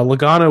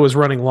 Logano was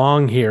running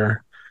long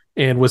here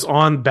and was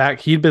on back.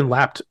 He'd been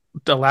lapped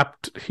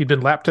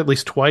at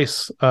least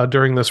twice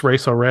during this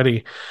race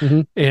already.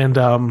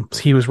 And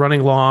he was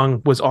running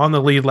long, was on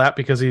the lead lap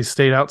because he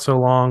stayed out so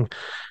long,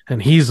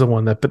 and he's the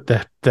one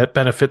that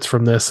benefits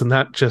from this. And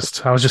I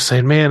was just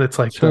saying, man, it's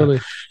like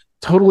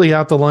totally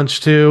out the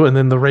lunch too, and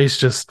then the race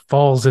just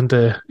falls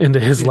into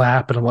his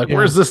lap, and I'm like,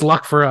 where's this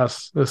luck for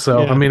us?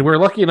 So I mean, we're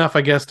lucky enough,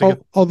 I guess, to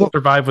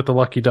survive with the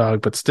lucky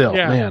dog, but still,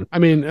 man. I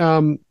mean,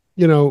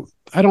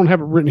 I don't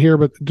have it written here,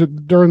 but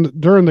during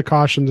the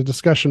caution, the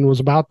discussion was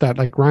about that.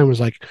 Like Ryan was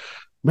like,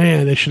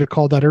 man, they should have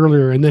called that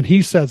earlier, and then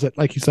he says it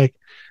like he's like,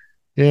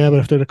 yeah, but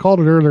if they'd have called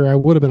it earlier, I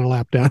would have been a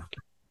lap down.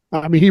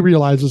 I mean, he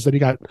realizes that he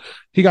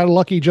got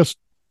lucky just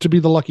to be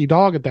the lucky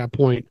dog at that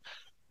point.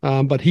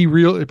 But he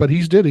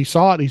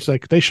saw it. He's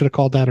like, they should have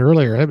called that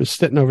earlier. It was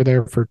sitting over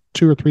there for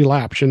 2 or 3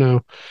 laps,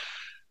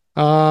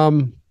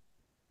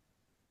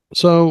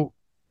 So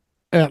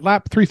at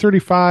lap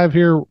 335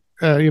 here,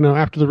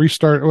 after the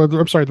restart,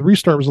 the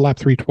restart was lap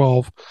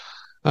 312.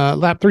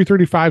 Lap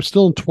 335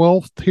 still in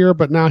 12th here,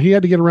 but now he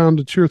had to get around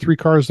to 2 or 3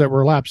 cars that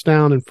were laps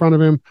down in front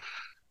of him.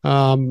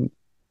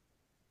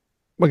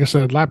 Like I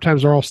said, lap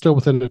times are all still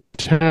within the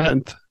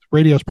 10th.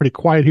 Radio's pretty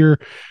quiet here.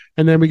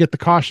 And then we get the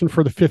caution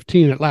for the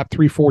 15 at lap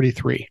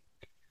 343.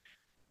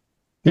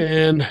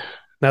 And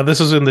now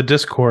this is in the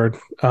Discord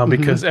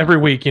because every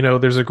week,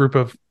 there's a group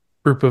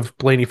of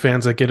Blaney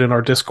fans that get in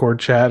our Discord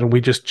chat, and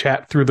we just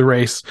chat through the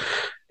race.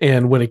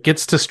 And when it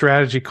gets to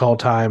strategy call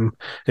time,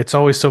 it's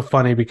always so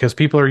funny because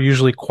people are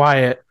usually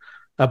quiet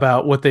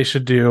about what they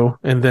should do,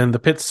 and then the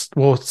pits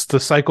will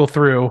cycle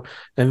through,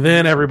 and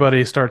then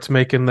everybody starts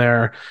making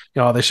their,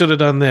 they should have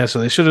done this or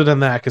they should have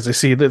done that because they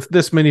see that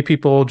this many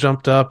people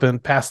jumped up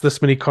and passed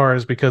this many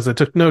cars because they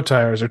took no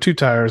tires or 2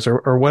 tires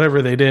or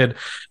whatever they did.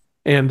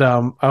 And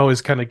I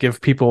always kind of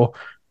give people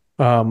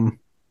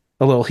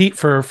a little heat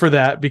for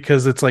that,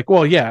 because it's like,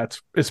 well, yeah,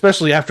 it's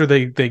especially after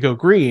they go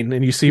green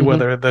and you see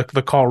whether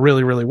the call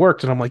really, really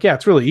worked. And I'm like, yeah,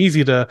 it's really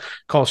easy to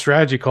call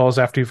strategy calls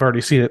after you've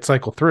already seen it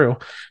cycle through.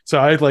 So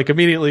I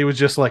immediately was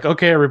just like,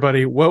 okay,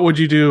 everybody, what would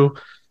you do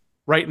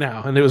right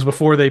now, and it was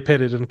before they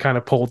pitted and kind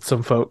of pulled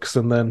some folks.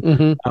 And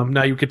then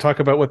now you could talk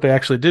about what they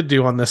actually did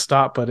do on this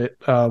stop, but it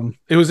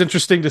was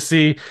interesting to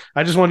see.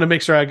 I just wanted to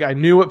make sure I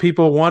knew what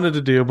people wanted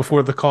to do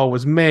before the call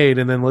was made,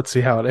 and then let's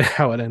see how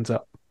it ends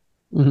up.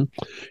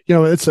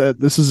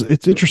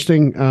 It's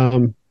interesting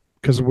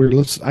because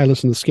I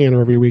listen to Scanner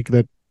every week,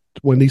 that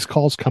when these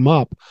calls come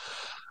up,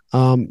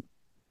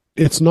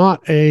 it's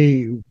not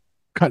a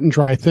cut and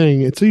dry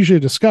thing. It's usually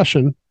a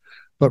discussion,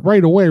 but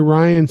right away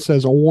Ryan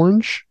says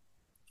orange.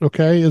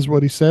 Okay, is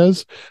what he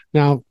says.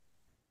 Now,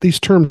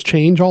 these terms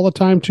change all the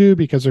time too,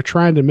 because they're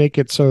trying to make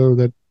it so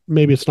that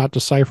maybe it's not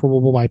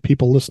decipherable by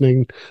people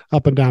listening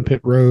up and down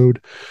pit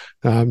road,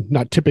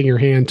 not tipping your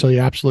hand until you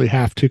absolutely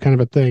have to, kind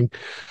of a thing.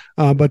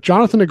 But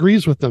Jonathan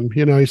agrees with them.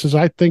 He says,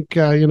 I think,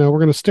 we're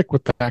going to stick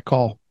with that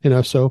call.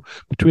 So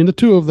between the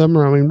two of them,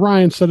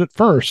 Ryan said it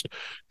first.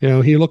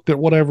 He looked at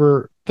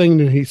whatever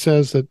thing and he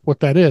says that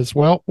what that is.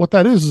 Well, what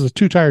that is a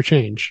 2-tire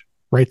change,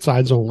 right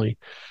sides only.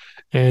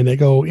 And they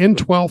go in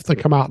 12th and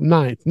come out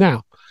 9th.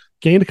 Now,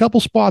 gained a couple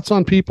spots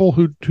on people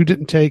who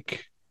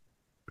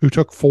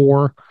took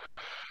 4.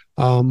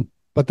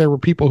 But there were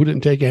people who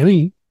didn't take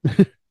any,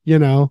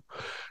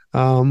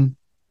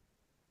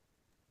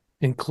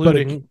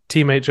 including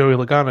teammate Joey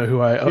Logano,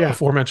 who I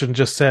aforementioned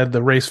just said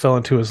the race fell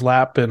into his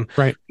lap, and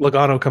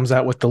Logano comes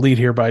out with the lead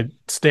here by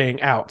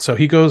staying out. So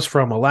he goes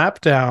from a lap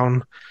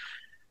down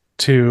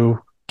to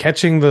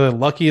catching the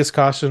luckiest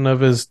caution of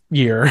his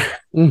year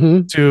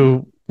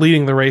to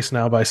leading the race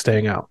now by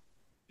staying out.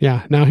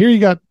 Yeah. Now here you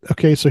got,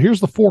 so here's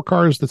the 4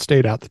 cars that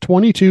stayed out: the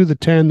 22, the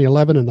 10, the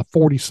 11, and the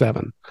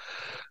 47.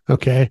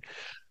 Okay.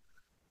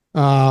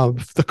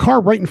 The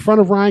car right in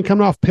front of Ryan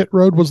coming off pit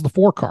road was the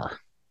 4 car.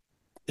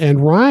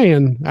 And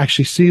Ryan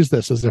actually sees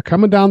this as they're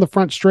coming down the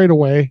front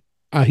straightaway.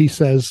 He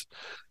says,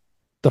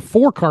 the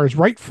 4 cars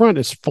right front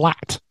is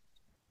flat.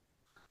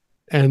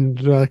 And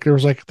there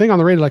was a thing on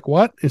the radio,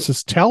 what? It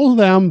says, tell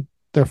them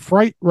their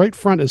right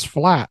front is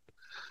flat.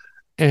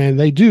 And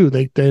they do.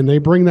 They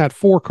bring that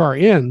 4 car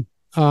in.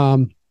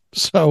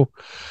 So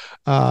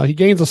he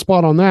gains a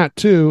spot on that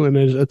too. And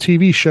a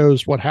TV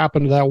shows what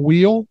happened to that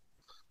wheel.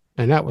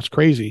 And that was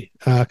crazy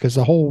because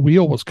the whole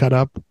wheel was cut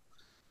up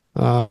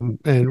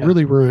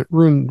really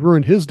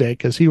ruined his day,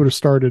 because he would have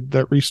started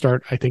that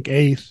restart, I think,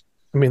 8th.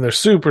 They're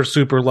super,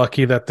 super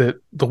lucky that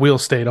the wheel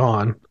stayed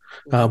on.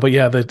 But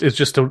yeah, it's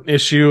just an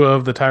issue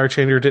of the tire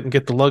changer didn't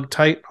get the lug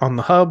tight on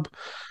the hub.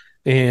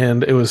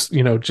 And it was,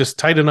 just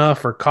tight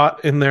enough or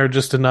caught in there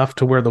just enough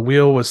to where the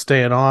wheel was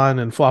staying on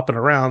and flopping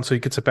around. So he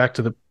gets it back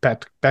to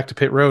back to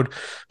pit road.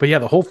 But yeah,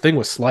 the whole thing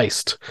was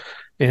sliced.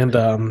 And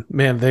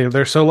man,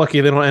 they're so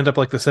lucky they don't end up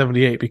like the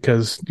 78,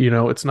 because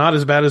it's not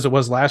as bad as it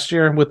was last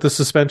year with the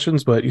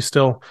suspensions, but you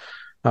still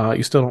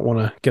don't want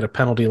to get a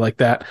penalty like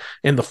that.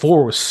 And the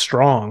 4 was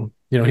strong.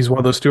 He's one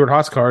of those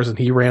Stewart-Haas cars, and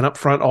he ran up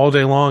front all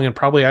day long and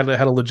probably had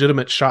a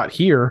legitimate shot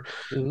here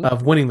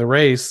of winning the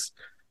race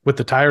with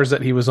the tires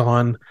that he was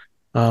on.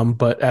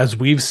 But as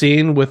we've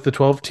seen with the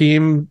 12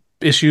 team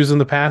issues in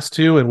the past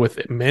too, and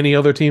with many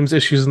other teams'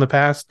 issues in the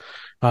past,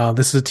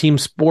 this is a team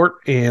sport,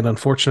 and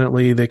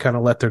unfortunately they kind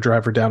of let their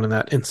driver down in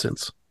that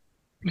instance.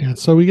 Yeah.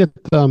 So we get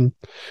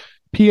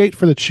P8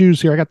 for the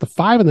choose here. I got the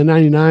 5 and the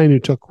 99 who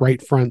took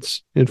right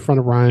fronts in front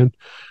of Ryan.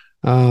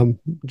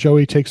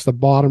 Joey takes the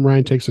bottom,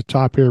 Ryan takes the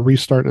top here,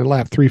 restarting at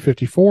lap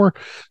 354,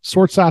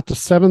 sorts out the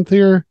 7th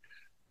here.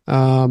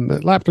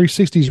 At lap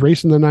 360, he's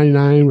racing the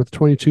 99 with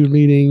 22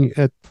 leading.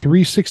 At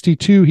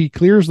 362, he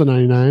clears the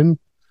 99.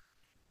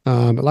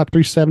 At lap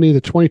 370,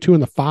 the 22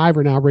 and the 5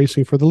 are now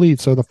racing for the lead.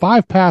 So the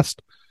 5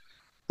 passed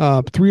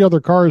 3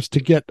 other cars to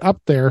get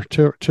up there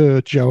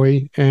to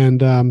Joey,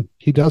 and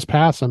he does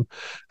pass him.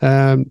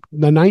 The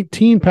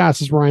 19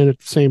 passes Ryan at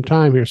the same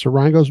time here. So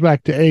Ryan goes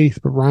back to 8th,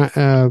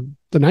 but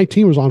the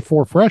 19 was on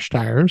 4 fresh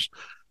tires.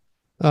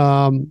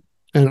 And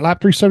at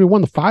lap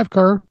 371, the 5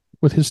 car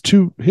with his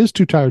two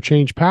tire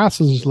change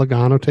passes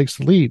Logano, takes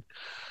the lead.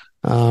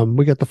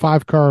 We get the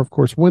 5 car, of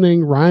course,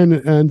 winning.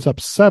 Ryan ends up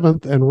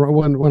 7th, and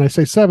when I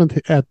say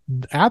 7th,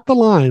 at the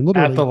line,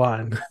 literally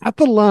at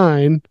the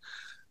line,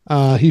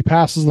 he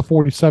passes the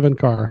 47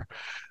 car.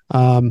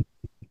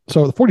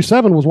 So the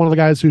 47 was one of the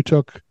guys who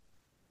took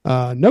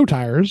no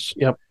tires.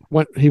 Yep.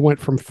 He went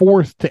from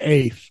 4th to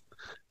 8th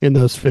in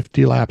those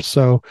 50 laps.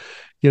 So,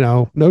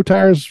 no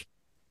tires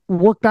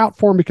worked out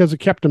for him because it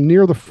kept him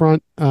near the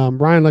front.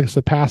 Ryan, like I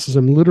said, passes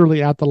him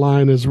literally at the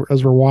line as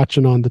we're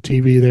watching on the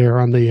TV there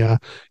on the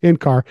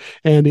in-car.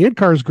 And the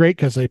in-car is great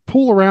because they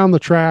pull around the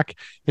track,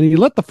 and you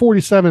let the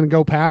 47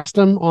 go past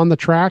him on the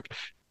track,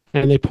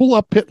 and they pull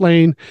up pit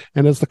lane.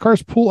 And as the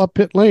cars pull up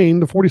pit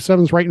lane, the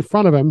 47's right in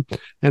front of him.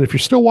 And if you're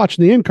still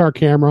watching the in-car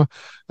camera,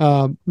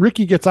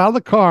 Ricky gets out of the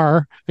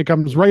car and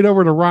comes right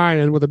over to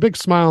Ryan with a big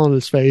smile on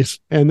his face.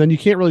 And then you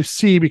can't really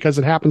see because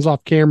it happens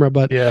off camera,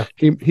 but yeah,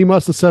 he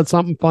must have said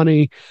something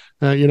funny,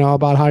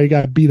 about how he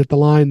got beat at the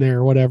line there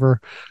or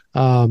whatever.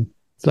 So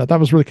that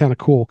was really kind of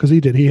cool because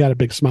he had a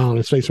big smile on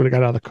his face when he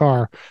got out of the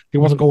car. He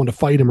wasn't going to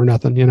fight him or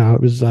nothing.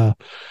 It was,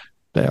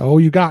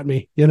 you got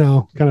me, kind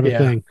of a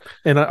thing.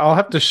 And I'll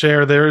have to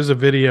share, there is a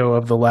video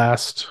of the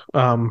last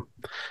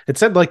it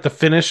said like the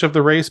finish of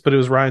the race, but it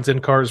was Ryan's in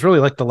car. It was really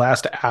like the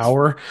last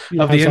hour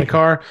Yeah, of the in exactly.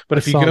 car. But I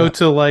if you saw go that.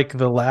 to like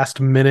the last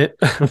minute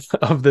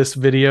of this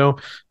video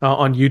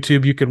on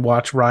YouTube, you can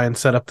watch Ryan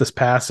set up this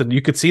pass, and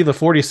you could see the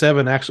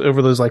 47 actually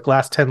over those like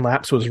last 10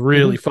 laps was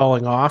really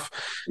falling off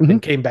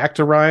and came back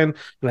to Ryan.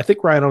 And I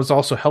think Ryan was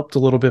also helped a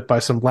little bit by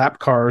some lap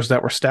cars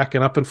that were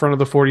stacking up in front of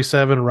the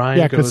 47. Ryan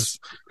Yeah, 'cause-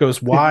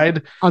 goes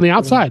wide on the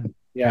outside.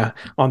 yeah,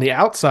 on the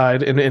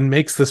outside and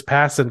makes this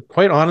pass. And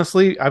quite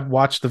honestly, I've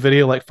watched the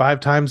video like 5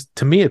 times.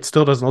 To me, it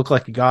still doesn't look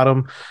like he got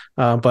him,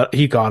 but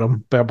he got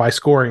him by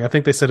scoring. I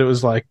think they said it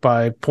was like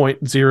by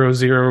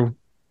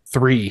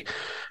 0.003,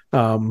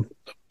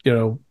 you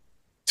know,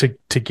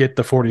 to get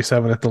the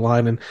 47 at the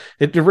line. And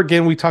it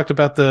again, we talked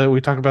about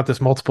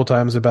this multiple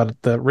times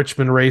about the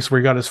Richmond race where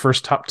he got his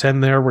first top 10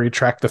 there, where he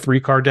tracked the 3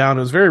 car down.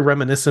 It was very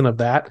reminiscent of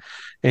that.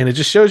 And it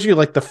just shows you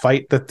like the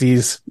fight and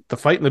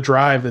the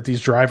drive that these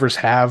drivers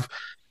have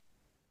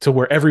to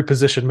where every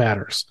position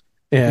matters.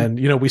 And,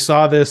 we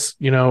saw this,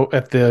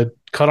 at the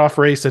cutoff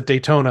race at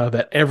Daytona,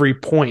 that every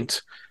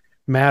point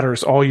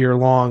matters all year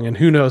long. And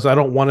who knows, I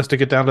don't want us to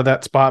get down to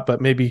that spot,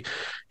 but maybe,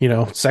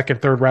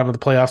 second, third round of the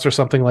playoffs or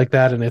something like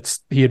that. And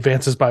he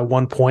advances by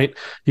 1 point.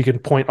 You can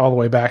point all the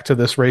way back to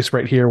this race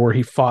right here where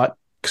he fought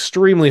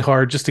extremely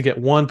hard just to get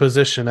one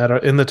position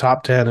in the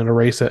top 10 in a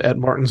race at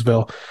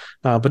Martinsville.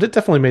 But it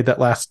definitely made that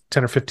last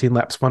 10 or 15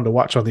 laps fun to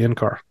watch on the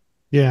in-car.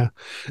 Yeah.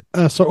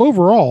 So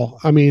overall,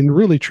 I mean,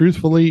 really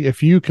truthfully,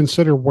 if you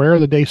consider where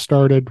the day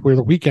started, where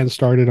the weekend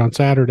started on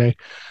Saturday,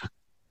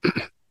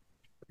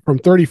 from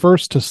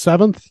 31st to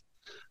 7th,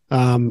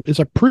 is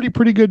a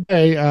pretty good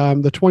day.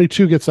 The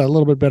 22 gets a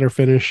little bit better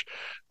finish,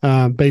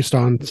 based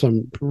on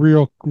some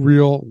real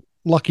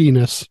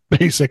luckiness,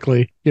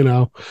 basically,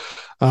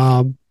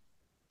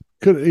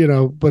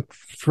 but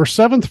for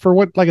 7th, for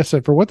what, like I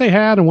said, for what they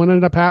had and what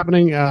ended up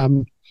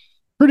happening,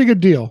 pretty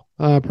good deal,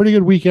 pretty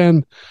good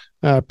weekend,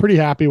 pretty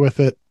happy with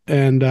it.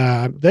 And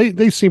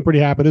they seem pretty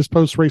happy. This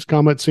post-race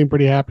comment seemed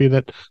pretty happy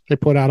that they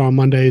put out on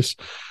Mondays,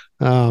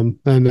 and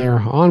they're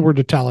onward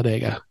to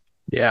Talladega.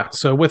 Yeah,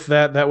 so with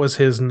that was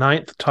his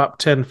 9th top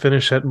 10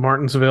 finish at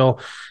Martinsville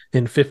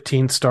in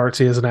 15 starts.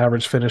 He has an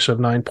average finish of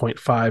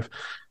 9.5.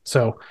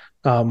 So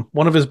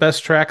one of his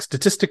best tracks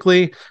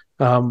statistically.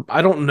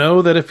 I don't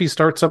know that if he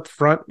starts up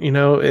front,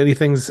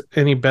 anything's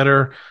any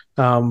better.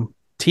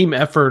 Team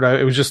effort,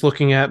 I was just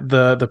looking at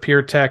the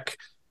PureTech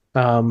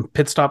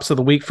pit stops of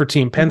the week for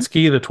Team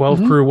Penske. The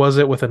 12 crew was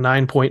it with a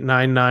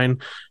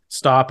 9.99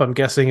 stop. I'm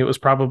guessing it was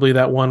probably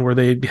that one where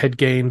they had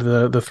gained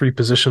the 3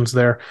 positions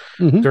there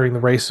during the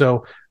race.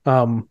 So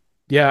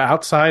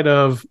outside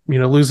of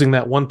losing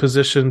that 1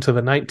 position to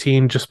the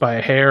 19 just by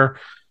a hair,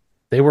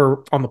 they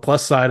were on the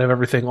plus side of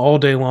everything all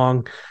day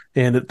long.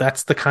 And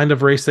that's the kind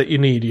of race that you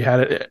need. You had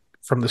it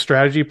from the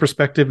strategy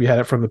perspective, you had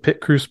it from the pit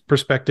crew's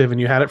perspective,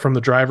 and you had it from the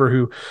driver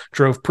who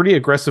drove pretty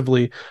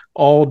aggressively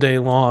all day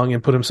long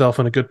and put himself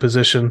in a good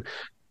position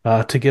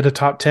to get a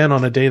top 10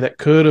 on a day that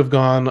could have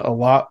gone a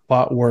lot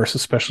worse,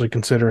 especially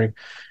considering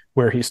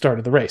where he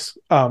started the race.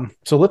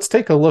 So let's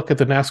take a look at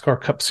the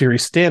NASCAR Cup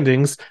Series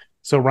standings.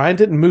 So Ryan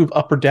didn't move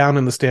up or down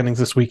in the standings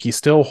this week. He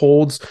still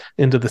holds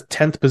into the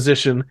 10th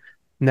position.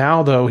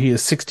 Now, though, he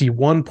is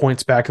 61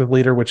 points back of the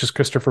leader, which is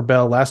Christopher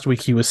Bell. Last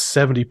week, he was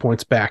 70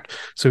 points back.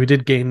 So he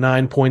did gain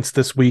 9 points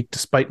this week,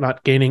 despite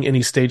not gaining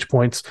any stage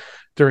points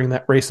during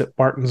that race at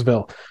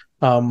Martinsville.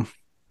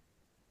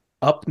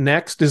 Up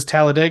next is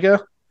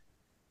Talladega.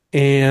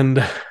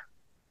 And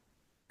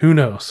who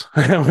knows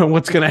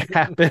what's going to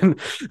happen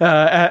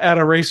at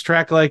a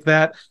racetrack like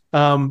that.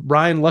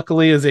 Ryan,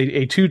 luckily, is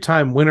a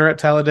 2-time winner at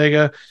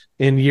Talladega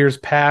in years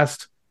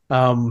past.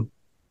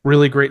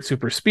 Really great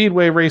super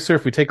speedway racer.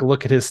 If we take a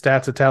look at his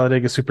stats at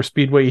Talladega Super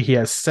Speedway, he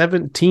has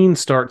 17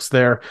 starts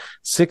there,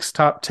 6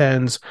 top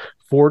 10s,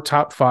 4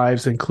 top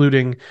 5s,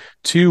 including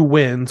 2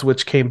 wins,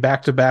 which came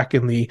back-to-back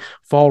in the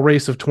fall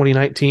race of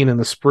 2019 and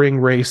the spring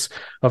race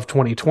of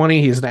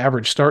 2020. He has an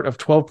average start of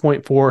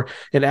 12.4,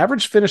 an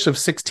average finish of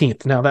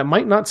 16th. Now, that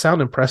might not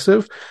sound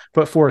impressive,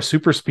 but for a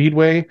super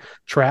speedway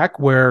track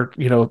where,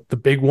 the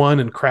big one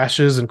and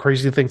crashes and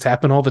crazy things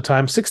happen all the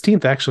time,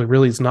 16th actually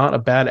really is not a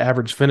bad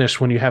average finish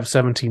when you have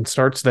 17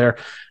 starts there.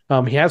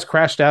 He has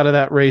crashed out of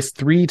that race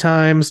 3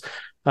 times.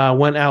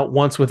 Went out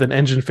once with an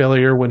engine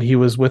failure when he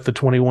was with the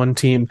 21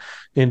 team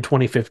in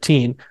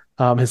 2015.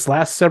 His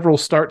last several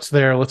starts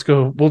there,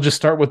 we'll just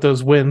start with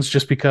those wins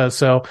just because.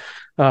 So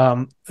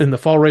in the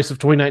fall race of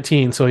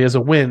 2019, so he has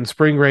a win.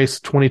 Spring race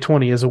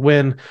 2020 is a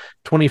win.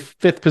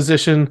 25th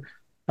position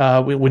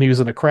when he was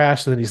in a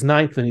crash. Then he's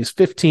 9th, then he's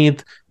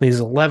 15th, then he's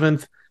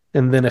 11th.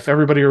 And then if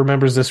everybody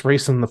remembers this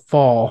race in the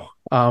fall,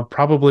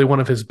 probably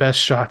one of his best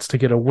shots to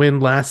get a win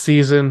last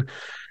season.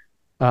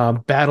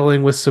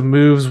 Battling with some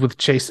moves with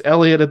Chase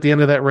Elliott at the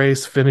end of that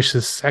race,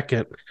 finishes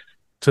second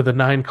to the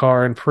 9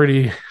 car in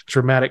pretty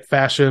dramatic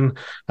fashion.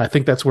 I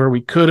think that's where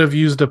we could have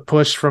used a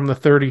push from the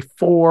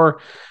 34.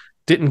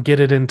 Didn't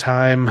get it in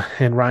time,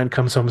 and Ryan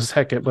comes home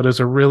second, but it was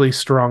a really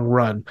strong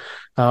run.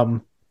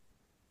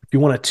 If you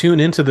want to tune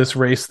into this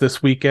race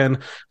this weekend,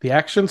 the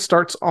action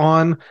starts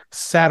on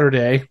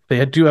Saturday.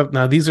 They do have,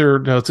 now these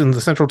are, it's in the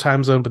central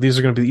time zone, but these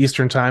are going to be the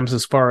Eastern times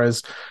as far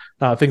as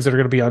things that are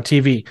going to be on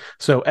TV.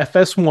 So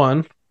FS1,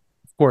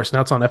 of course,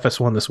 now it's on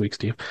FS1 this week,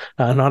 Steve,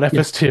 not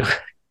FS2. Yeah.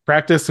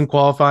 Practice and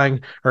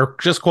qualifying, or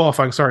just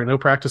qualifying, sorry, no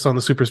practice on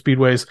the super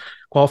speedways.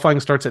 Qualifying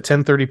starts at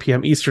 10:30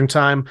 p.m. Eastern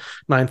time,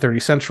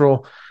 9:30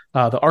 Central.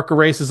 The ARCA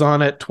race is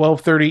on at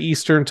 12:30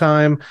 Eastern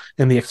time,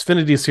 and the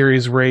Xfinity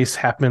Series race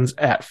happens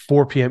at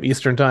 4 p.m.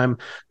 Eastern time.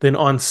 Then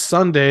on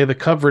Sunday, the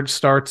coverage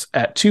starts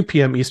at 2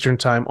 p.m. Eastern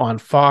time on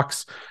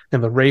Fox,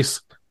 and the race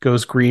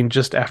goes green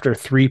just after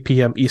 3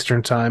 p.m.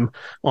 Eastern time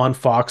on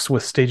Fox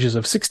with stages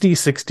of 60,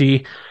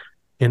 60,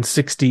 and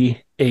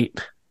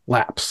 68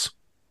 laps.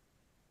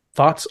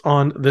 Thoughts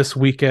on this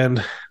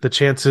weekend? The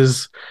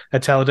chances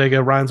at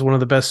Talladega. Ryan's one of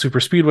the best super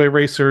speedway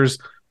racers.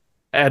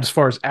 As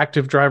far as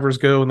active drivers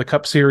go in the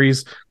Cup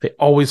Series, they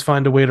always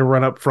find a way to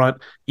run up front,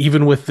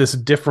 even with this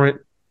different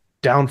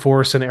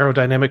downforce and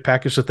aerodynamic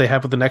package that they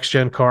have with the next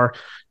gen car.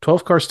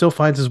 12 car still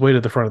finds his way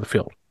to the front of the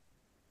field.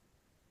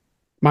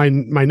 My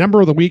number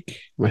of the week,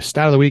 my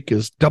stat of the week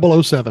is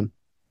 007.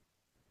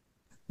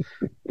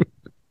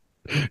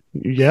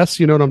 Yes,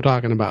 you know what I'm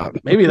talking about.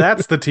 Maybe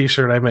that's the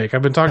t-shirt I make.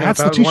 I've been talking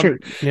that's about the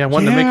t-shirt.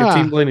 Wanting to make a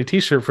Team Blaney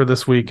t-shirt for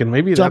this week, and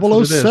maybe that's what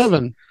it is.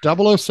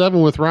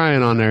 007 with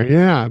Ryan on there.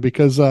 Yeah,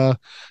 because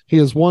he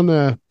has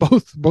won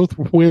both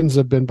wins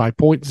have been by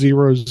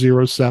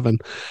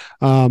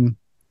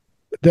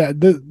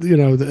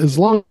 0.007. As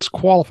long as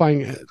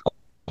qualifying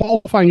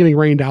getting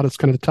rained out is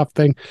kind of a tough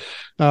thing.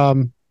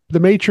 The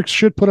Matrix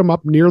should put him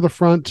up near the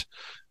front.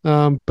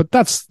 But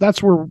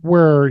that's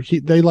where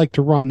they like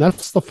to run.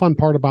 That's the fun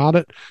part about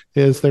it,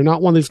 is they're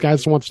not one of these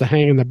guys that wants to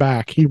hang in the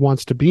back. He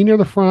wants to be near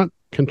the front,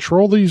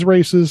 control these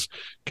races,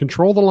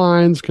 control the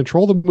lines,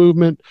 control the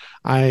movement.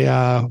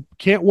 I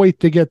can't wait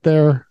to get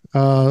there.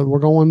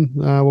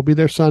 We'll be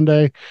there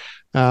Sunday.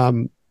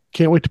 Can't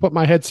wait to put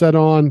my headset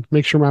on,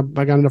 make sure I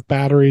got enough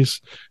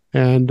batteries,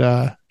 and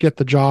get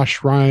the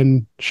Josh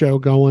Ryan show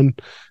going.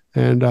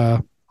 And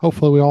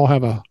hopefully we all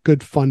have a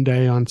good fun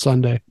day on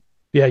Sunday.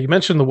 Yeah, you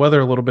mentioned the weather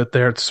a little bit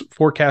there. It's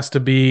forecast to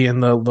be in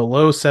the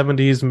low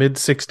 70s, mid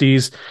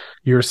 60s.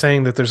 You're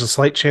saying that there's a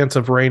slight chance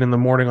of rain in the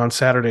morning on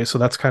Saturday, so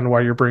that's kind of why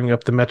you're bringing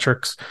up the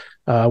metrics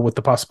with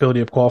the possibility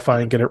of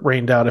qualifying, get it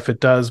rained out if it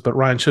does. But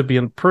Ryan should be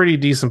in pretty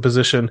decent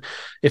position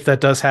if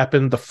that does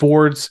happen. The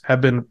Fords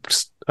have been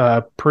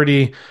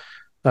pretty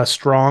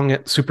strong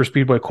at super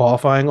speedway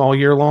qualifying all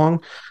year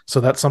long, so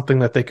that's something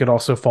that they could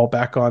also fall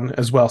back on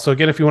as well. So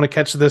again, if you want to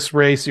catch this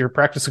race, you're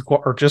practicing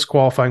or just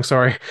qualifying,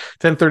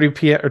 10:30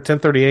 p.m. or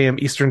 10:30 a.m.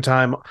 Eastern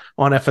time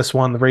on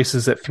FS1. The race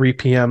is at 3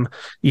 p.m.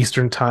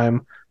 Eastern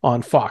time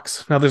on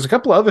Fox. Now, there's a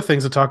couple of other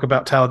things to talk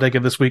about Talladega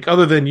this week,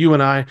 other than you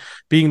and I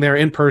being there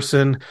in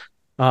person.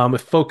 If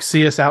folks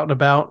see us out and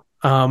about,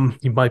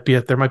 there might be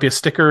a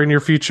sticker in your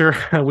future.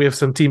 We have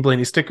some Team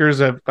Blaney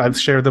stickers. I've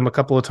shared them a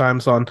couple of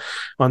times on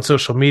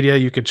social media.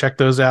 You can check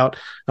those out.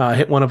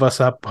 Hit one of us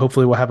up.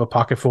 Hopefully we'll have a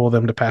pocket full of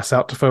them to pass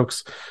out to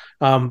folks.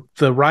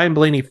 The Ryan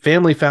Blaney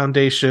Family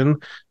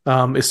Foundation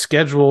is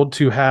scheduled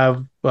to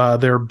have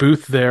their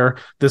booth there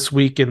this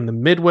week in the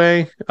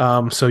Midway.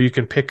 So you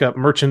can pick up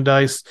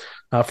merchandise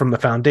from the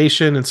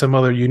foundation and some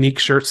other unique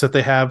shirts that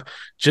they have,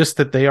 just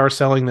that they are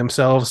selling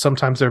themselves.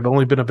 Sometimes they've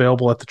only been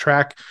available at the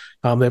track.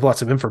 They have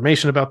lots of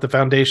information about the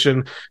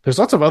foundation. There's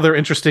lots of other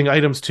interesting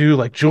items too,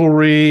 like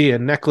jewelry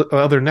and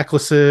other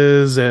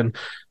necklaces and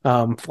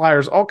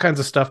flyers, all kinds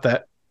of stuff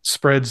that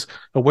spreads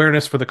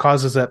awareness for the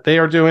causes that they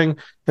are doing.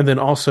 And then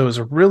also is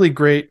a really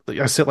great,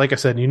 like I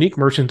said, unique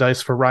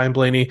merchandise for Ryan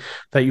Blaney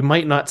that you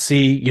might not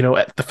see,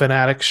 at the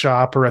Fanatic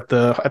shop or at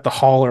the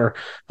hauler.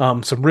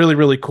 Some really,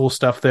 really cool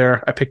stuff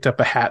there. I picked up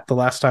a hat the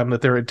last time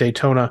that they're at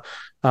Daytona.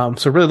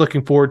 So really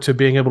looking forward to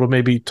being able to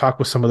maybe talk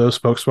with some of those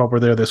folks while we're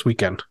there this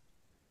weekend.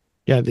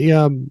 Yeah,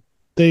 the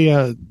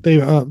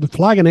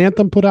Flag and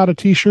Anthem put out a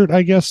T-shirt,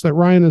 I guess, that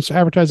Ryan is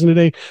advertising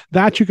today.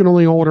 That you can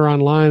only order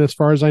online, as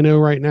far as I know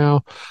right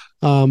now.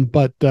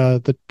 But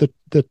the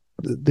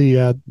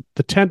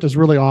tent is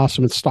really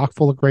awesome. It's stock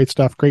full of great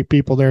stuff, great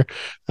people there.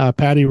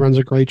 Patty runs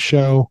a great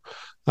show.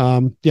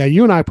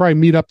 You and I probably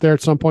meet up there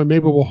at some point.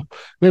 Maybe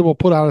we'll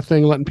put out a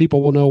thing letting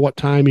people will know what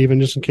time, even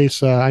just in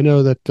case. I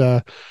know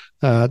that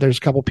there's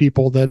a couple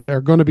people that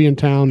are going to be in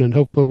town, and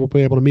hopefully we'll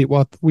be able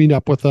to meet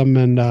up with them.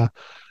 And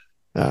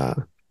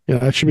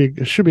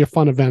it should be a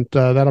fun event.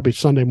 That'll be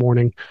Sunday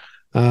morning.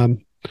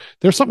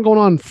 There's something going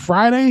on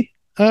Friday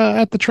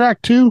at the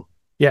track too.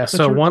 Yeah,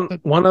 so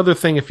one other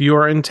thing, if you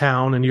are in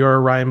town and you're a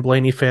Ryan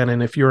Blaney fan,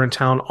 and if you're in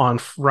town on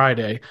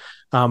Friday,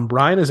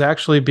 Ryan is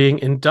actually being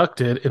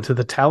inducted into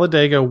the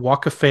Talladega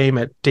Walk of Fame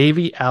at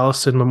Davey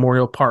Allison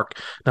Memorial Park.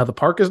 Now, the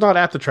park is not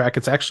at the track.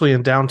 It's actually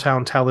in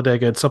downtown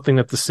Talladega. It's something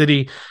that the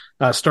city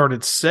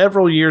started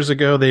several years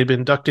ago. They've been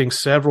inducting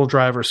several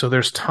drivers. So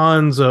there's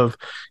tons of,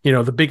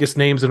 the biggest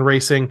names in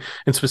racing,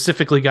 and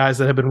specifically guys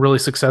that have been really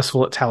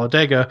successful at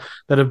Talladega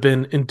that have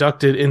been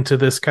inducted into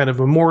this kind of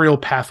memorial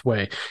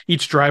pathway.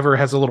 Each driver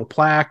has a little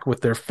plaque with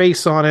their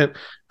face on it.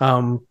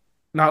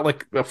 not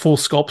like a full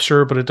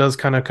sculpture, but it does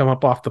kind of come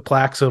up off the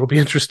plaque. So it'll be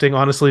interesting,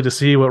 honestly, to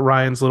see what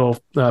Ryan's little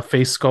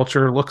face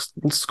sculpture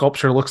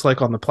looks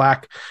like on the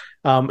plaque.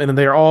 And then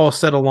they're all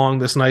set along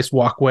this nice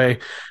walkway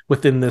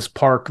within this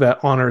park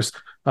that honors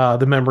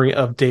the memory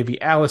of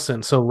Davy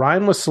Allison. So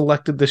Ryan was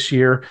selected this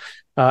year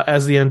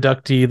as the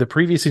inductee. The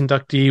previous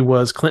inductee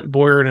was Clint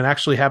Boyer, and it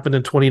actually happened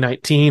in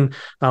 2019.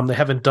 They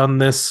haven't done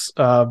this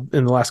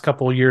in the last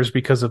couple of years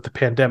because of the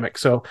pandemic.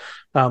 So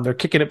they're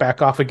kicking it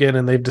back off again,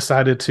 and they've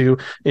decided to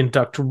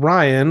induct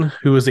Ryan,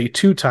 who is a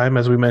two-time,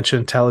 as we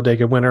mentioned,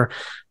 Talladega winner.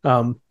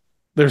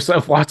 There's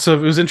it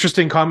was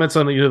interesting comments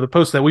on the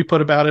post that we put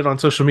about it on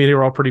social media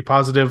were all pretty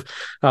positive.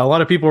 A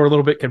lot of people are a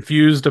little bit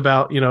confused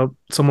about,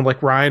 someone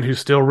like Ryan, who's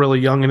still really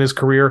young in his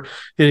career,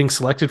 getting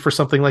selected for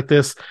something like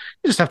this.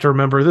 You just have to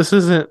remember, this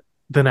isn't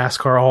the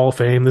NASCAR Hall of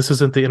Fame. This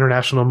isn't the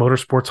International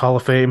Motorsports Hall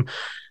of Fame.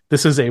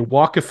 This is a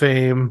walk of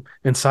fame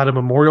inside a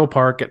memorial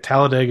park at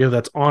Talladega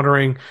that's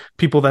honoring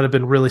people that have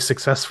been really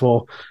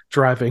successful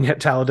driving at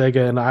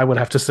Talladega. And I would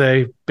have to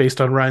say,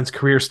 based on Ryan's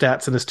career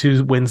stats and his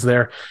 2 wins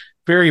there,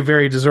 very,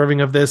 very deserving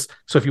of this.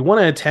 So if you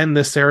want to attend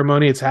this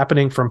ceremony, it's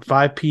happening from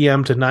 5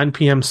 p.m. to 9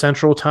 p.m.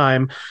 Central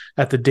Time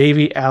at the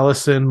Davy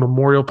Allison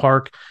Memorial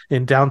Park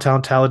in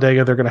downtown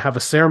Talladega. They're going to have a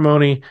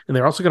ceremony, and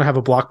they're also going to have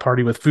a block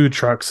party with food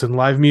trucks and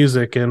live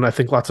music, and I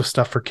think lots of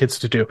stuff for kids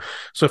to do.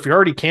 So if you're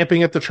already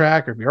camping at the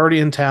track, or if you're already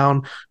in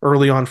town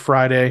early on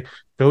Friday,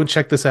 go and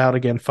check this out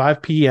again,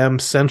 5 p.m.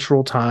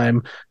 Central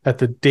Time at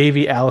the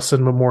Davy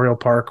Allison Memorial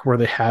Park, where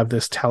they have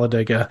this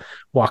Talladega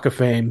Walk of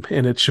Fame,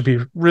 and it should be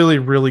really,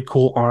 really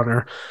cool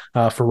honor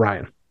for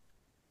Ryan.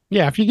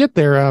 Yeah, if you get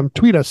there,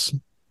 tweet us,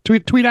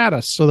 tweet at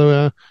us.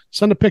 So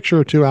send a picture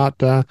or two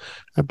out.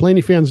 Blaney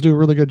fans do a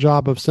really good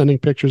job of sending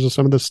pictures of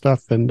some of this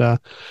stuff and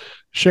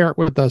share it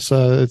with us.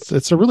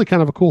 It's a really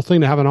kind of a cool thing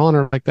to have an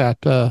honor like that,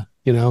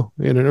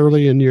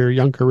 in your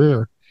young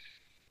career.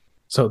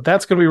 So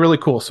that's going to be really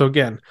cool. So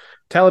again,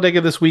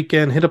 Talladega this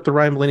weekend, hit up the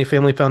Ryan Blaney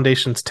Family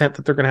Foundation's tent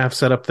that they're going to have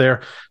set up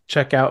there.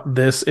 Check out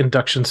this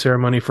induction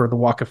ceremony for the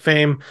Walk of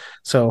Fame.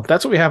 So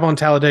that's what we have on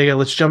Talladega.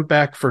 Let's jump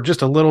back for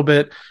just a little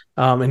bit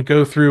and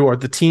go through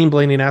the Team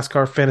Blaney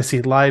NASCAR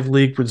Fantasy Live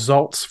League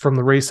results from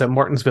the race at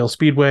Martinsville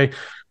Speedway.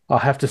 I'll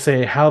have to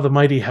say how the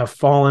mighty have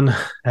fallen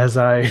as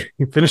I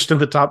finished in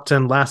the top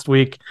 10 last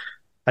week.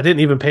 I didn't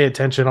even pay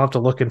attention. I'll have to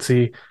look and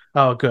see.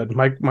 Oh, good.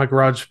 My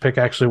garage pick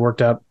actually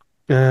worked out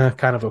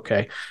kind of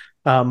okay.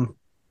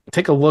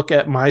 Take a look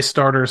at my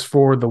starters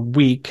for the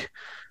week.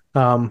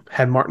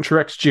 Had Martin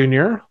Truex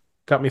Jr.,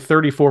 got me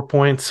 34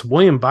 points.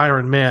 William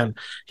Byron, man,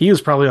 he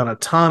was probably on a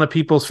ton of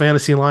people's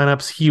fantasy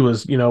lineups. He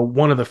was,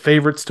 one of the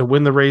favorites to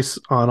win the race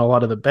on a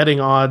lot of the betting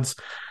odds,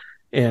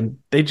 and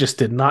they just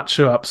did not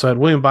show up. So I had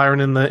William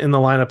Byron in the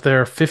lineup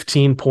there,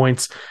 15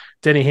 points.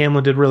 Denny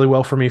Hamlin did really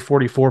well for me,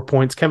 44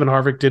 points. Kevin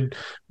Harvick did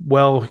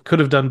well, could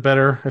have done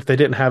better if they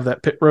didn't have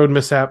that pit road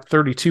mishap,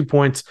 32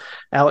 points.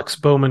 Alex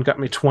Bowman got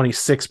me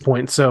 26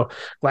 points. So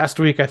last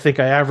week, I think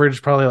I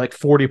averaged probably like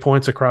 40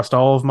 points across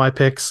all of my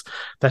picks.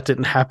 That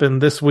didn't happen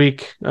this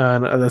week.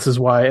 And this is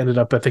why I ended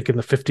up, I think, in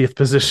the 50th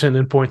position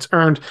in points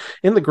earned.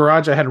 In the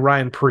garage, I had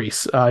Ryan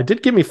Preece. It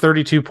did give me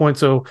 32 points.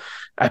 So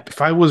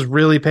if I was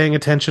really paying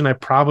attention, I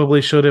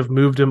probably should have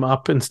moved him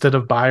up instead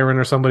of Byron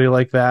or somebody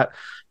like that.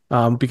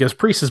 Because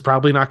Preece is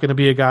probably not going to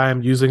be a guy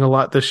I'm using a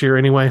lot this year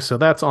anyway, so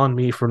that's on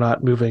me for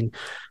not moving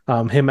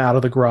him out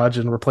of the garage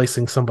and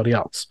replacing somebody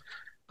else.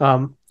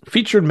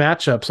 Featured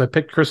matchups, I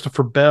picked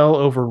Christopher Bell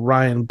over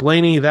Ryan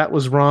Blaney. That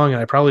was wrong,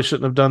 and I probably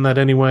shouldn't have done that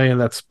anyway, and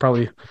that's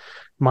probably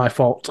my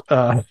fault.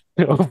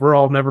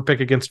 Overall, never pick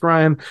against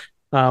Ryan.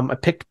 I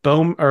picked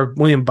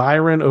William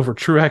Byron over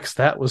Truex.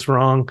 That was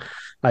wrong.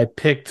 I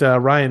picked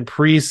Ryan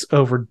Preece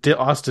over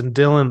Austin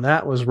Dillon.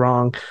 That was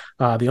wrong.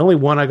 The only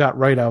one I got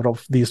right out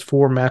of these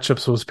 4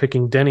 matchups was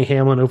picking Denny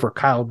Hamlin over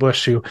Kyle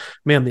Busch, who,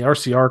 man, the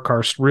RCR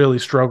car really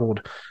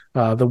struggled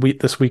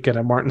this weekend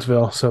at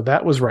Martinsville. So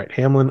that was right.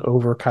 Hamlin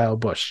over Kyle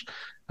Busch.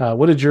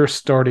 What did your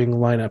starting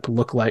lineup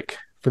look like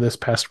for this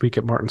past week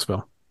at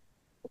Martinsville?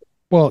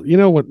 Well, you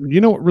know what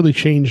really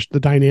changed the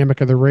dynamic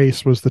of the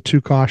race was the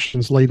 2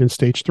 cautions late in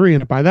stage 3.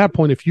 And by that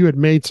point, if you had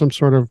made some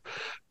sort of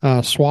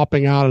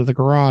swapping out of the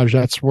garage,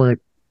 that's where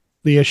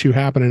the issue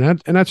happened.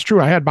 And that's true.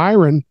 I had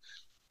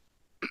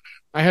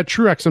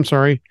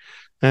Truex,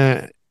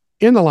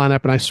 in the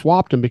lineup, and I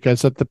swapped him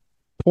because at the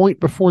point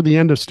before the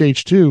end of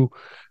stage 2,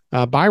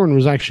 Byron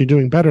was actually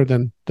doing better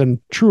than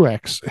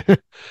Truex.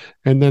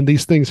 And then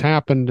these things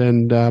happened,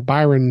 and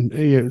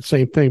Byron,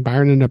 same thing.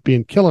 Byron ended up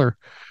being killer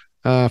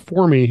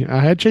for me. I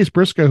had Chase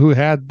Briscoe, who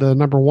had the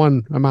number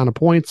 1 amount of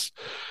points.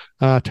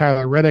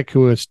 Tyler Reddick,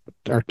 who is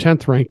our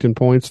 10th ranked in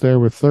points there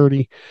with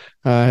 30.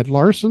 Had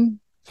Larson,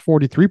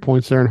 43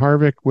 points there, and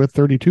Harvick with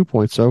 32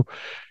 points. So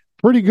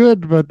pretty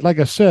good, but like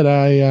I said,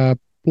 I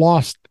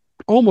lost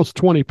almost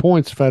 20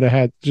 points if I'd have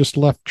had just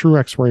left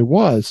Truex where he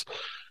was.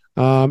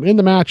 In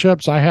the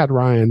matchups, I had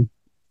Ryan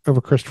over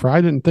Christopher.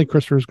 I didn't think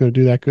Christopher was going to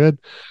do that good.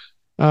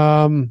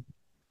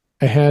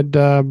 I had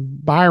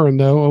Byron,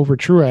 though, over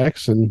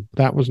Truex, and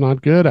that was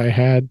not good. I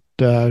had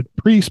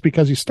Priest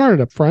because he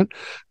started up front.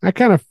 I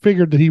kind of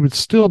figured that he would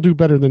still do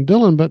better than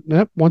Dillon, but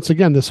once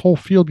again, this whole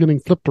field getting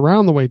flipped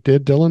around the way it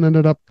did. Dillon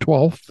ended up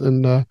 12th,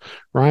 and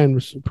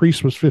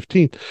Priest was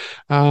 15th.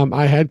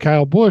 I had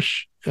Kyle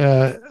Busch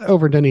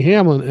over Denny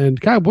Hamlin, and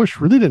Kyle Busch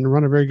really didn't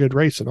run a very good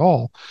race at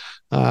all.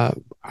 I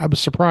was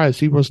surprised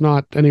he was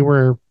not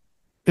anywhere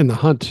in the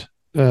hunt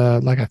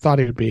like I thought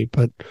he would be,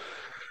 but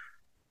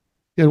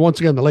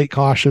once again, the late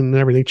caution and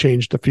everything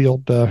changed the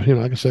field,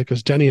 like I said,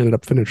 because Denny ended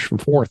up finishing from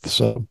 4th.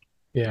 So,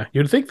 yeah,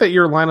 you'd think that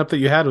your lineup that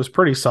you had was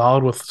pretty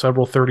solid with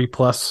several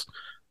 30-plus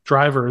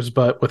drivers,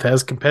 but with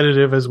as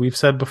competitive as we've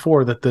said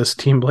before that this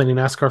Team Blaney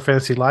NASCAR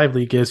Fantasy Live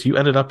League is, you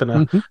ended up in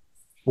a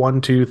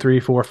 1, 2, 3,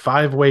 4,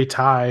 5-way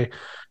tie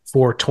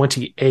for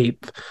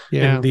 28th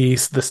in the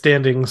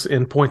standings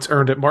in points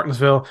earned at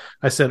Martinsville.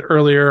 I said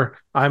earlier,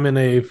 I'm in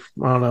a, I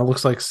don't know,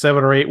 looks like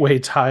 7 or 8-way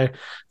tie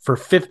for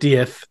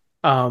 50th.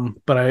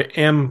 But I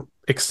am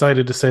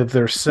excited to say that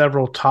there are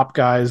several top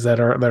guys that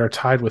are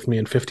tied with me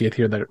in 50th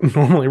here that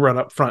normally run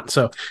up front.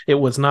 So it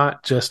was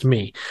not just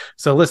me.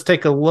 So let's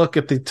take a look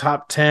at the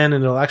top 10,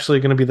 and it'll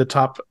actually going to be the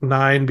top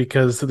 9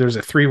 because there's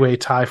a 3-way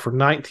tie for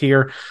 9th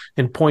here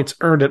in points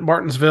earned at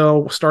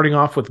Martinsville, starting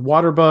off with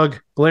Waterbug,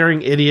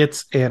 Glaring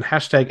Idiots, and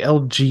hashtag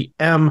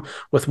LGM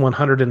with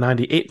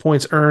 198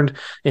 points earned.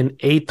 In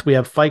 8th, we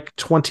have Fike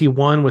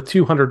 21 with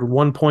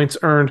 201 points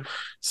earned.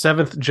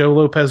 7th, Joe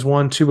Lopez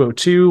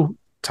 202.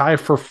 Tie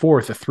for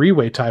 4th, a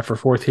 3-way tie for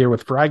 4th here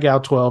with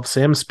Frygal 12,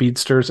 Sam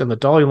Speedsters, and the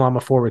Dalai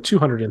Lama 4 with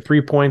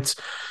 203 points.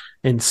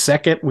 In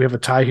 2nd, we have a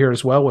tie here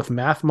as well with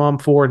Math Mom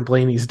 4 and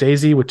Blaney's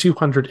Daisy with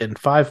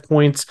 205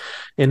 points.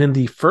 And in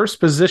the first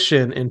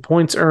position in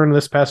points earned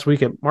this past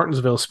week at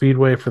Martinsville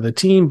Speedway for the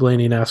Team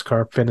Blaney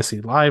NASCAR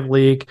Fantasy Live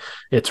League,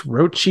 it's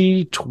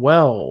Rochi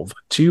 12,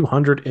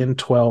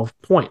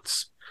 212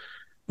 points.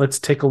 Let's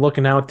take a look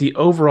now at the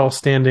overall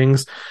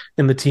standings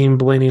in the Team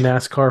Blaney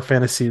NASCAR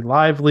Fantasy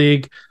Live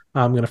League.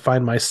 I'm going to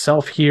find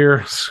myself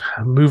here,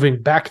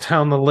 moving back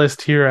down the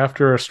list here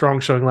after a strong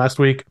showing last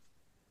week.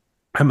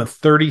 I'm a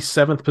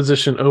 37th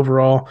position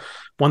overall,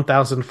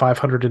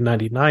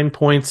 1,599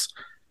 points.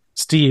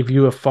 Steve,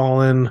 you have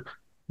fallen.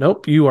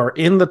 Nope, you are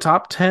in the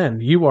top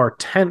 10. You are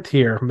 10th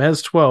here.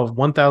 Mez 12,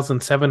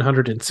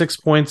 1,706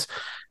 points.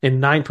 In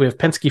 9th, we have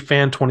Penske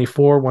Fan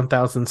 24,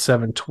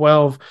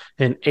 1,712.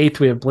 In 8th,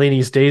 we have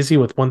Blaney's Daisy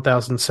with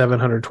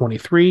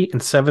 1,723. In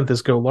 7th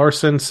is Go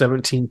Larson,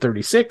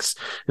 1,736.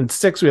 In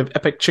 6th, we have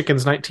Epic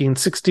Chickens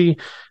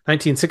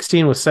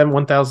 1916 with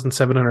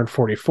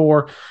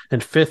 1,744.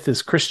 And 5th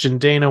is Christian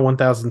Dana,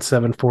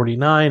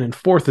 1,749. And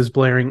 4th is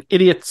Blaring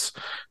Idiots,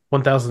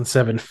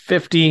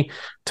 1,750.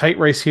 Tight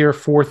race here,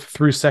 4th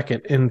through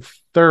 2nd. In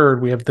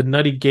 3rd, we have the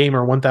Nutty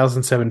Gamer,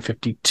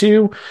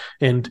 1,752.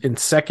 And in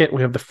 2nd,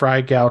 we have the Fry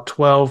Gal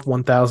 12,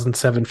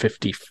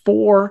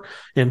 1,754.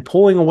 And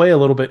pulling away a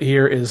little bit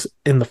here is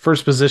in the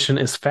first position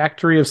is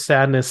Factory of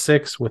Sadness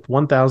 6 with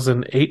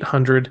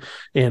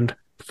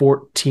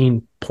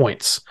 1,814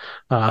 points.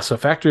 So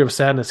Factory of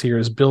Sadness here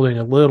is building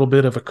a little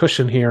bit of a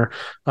cushion here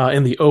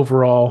in the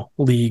overall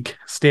league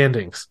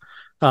standings.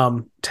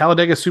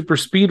 Talladega Super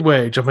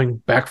Speedway, jumping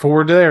back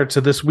forward there to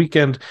this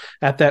weekend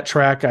at that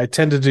track. I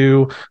tend to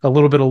do a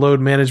little bit of load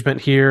management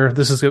here.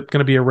 This is going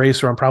to be a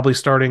race where I'm probably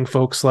starting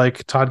folks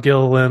like Todd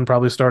Gilliland,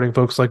 probably starting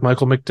folks like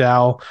Michael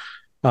McDowell,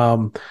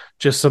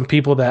 just some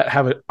people that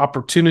have an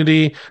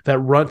opportunity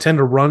that tend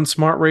to run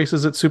smart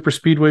races at super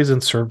speedways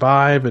and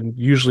survive and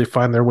usually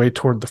find their way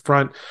toward the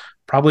front.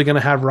 Probably going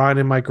to have Ryan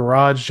in my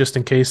garage just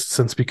in case,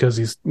 because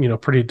he's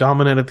pretty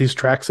dominant at these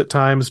tracks at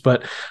times.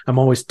 But I'm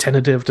always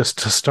tentative to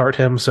start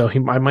him, so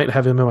I might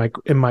have him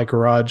in my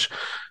garage.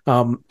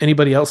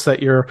 Anybody else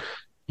that you're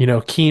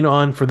keen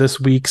on for this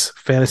week's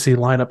fantasy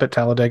lineup at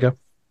Talladega?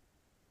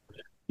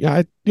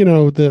 Yeah,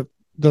 the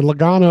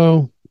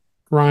Logano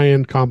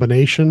Ryan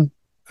combination,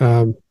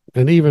 and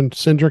even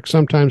Cindric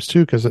sometimes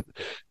too, because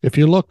if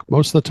you look,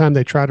 most of the time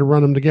they try to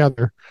run them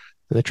together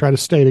and they try to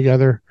stay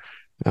together.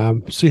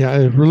 See how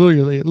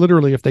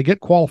literally, if they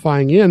get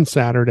qualifying in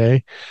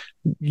Saturday,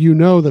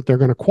 that they're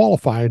going to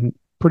qualify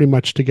pretty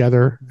much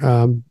together.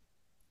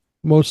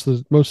 Most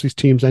of these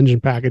teams'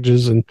 engine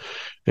packages and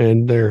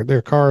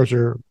their cars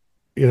are,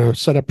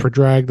 set up for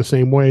drag the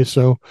same way.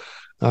 So,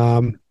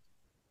 the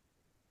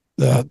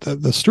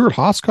Stewart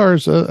Haas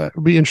cars,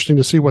 it'll be interesting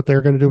to see what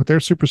they're going to do with their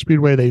super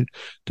speedway. They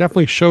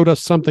definitely showed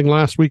us something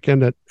last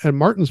weekend at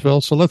Martinsville.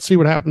 So let's see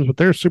what happens with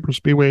their super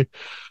speedway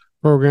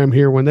program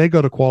here when they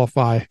go to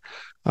qualify.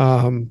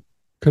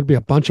 Could be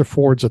a bunch of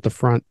Fords at the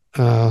front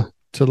to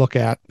look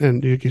at,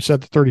 and you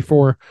said the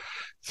 34,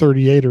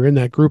 38 are in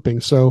that grouping.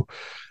 So,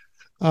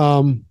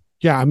 with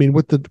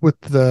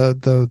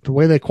the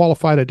way they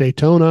qualified at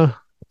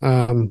Daytona,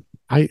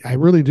 I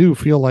really do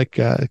feel like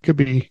it could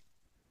be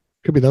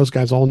those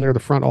guys all near the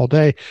front all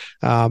day.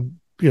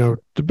 The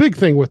big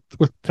thing with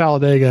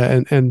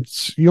Talladega and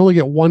you only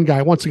get one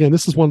guy. Once again,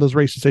 this is one of those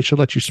races they should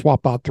let you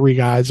swap out 3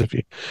 guys if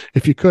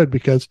you could,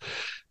 because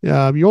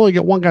you only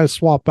get one guy to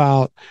swap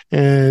out,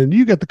 and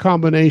you get the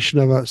combination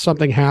of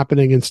something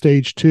happening in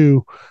stage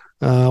 2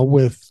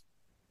 with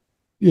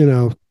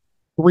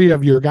 3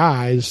 of your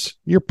guys,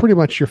 you're pretty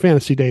much, your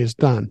fantasy day is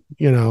done,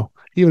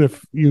 even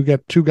if you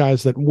get 2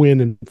 guys that win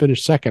and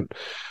finish second.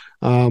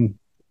 And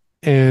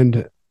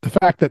the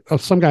fact that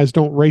some guys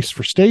don't race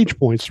for stage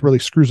points really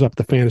screws up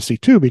the fantasy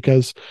too,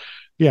 because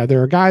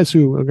there are guys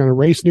who are going to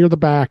race near the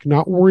back,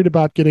 not worried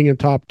about getting in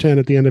top 10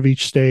 at the end of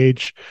each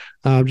stage,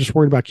 just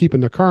worried about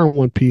keeping their car in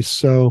one piece.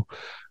 So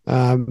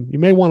you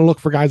may want to look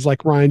for guys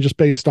like Ryan just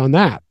based on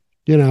that,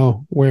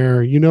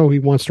 where he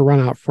wants to run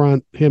out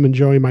front. Him and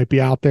Joey might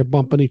be out there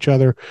bumping each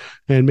other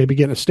and maybe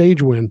getting a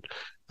stage win.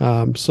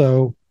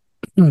 So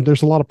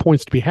there's a lot of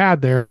points to be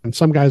had there, and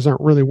some guys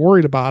aren't really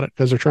worried about it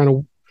because they're trying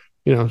to,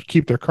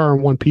 keep their car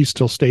in one piece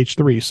till stage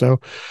 3. So,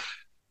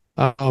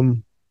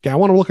 I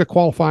want to look at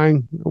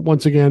qualifying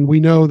once again. We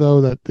know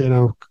though that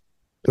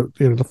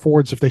the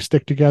Fords, if they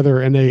stick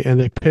together and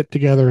they pit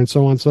together and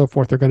so on and so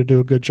forth, they're going to do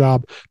a good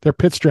job. Their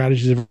pit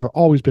strategies have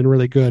always been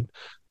really good.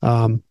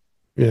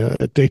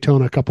 At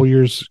Daytona a couple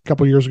years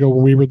ago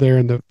when we were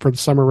there for the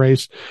summer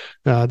race,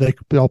 they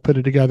all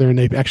pitted together and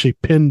they actually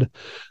pinned.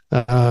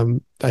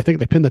 I think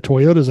they pinned the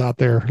Toyotas out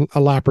there a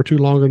lap or 2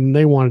 longer than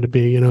they wanted to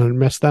be, and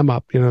messed them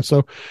up.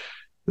 So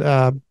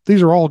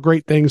these are all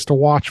great things to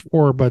watch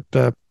for, but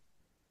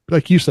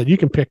like you said, you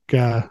can pick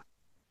the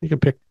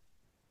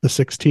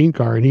 16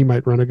 car and he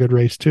might run a good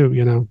race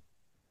too,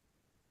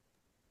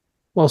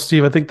 Well,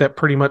 Steve, I think that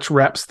pretty much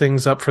wraps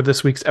things up for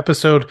this week's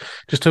episode.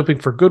 Just hoping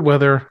for good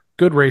weather,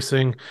 good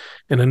racing,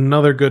 and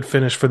another good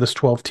finish for this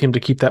 12 team to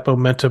keep that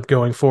momentum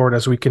going forward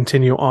as we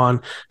continue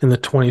on in the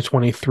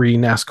 2023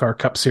 NASCAR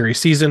Cup Series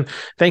season.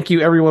 Thank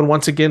you, everyone,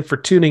 once again for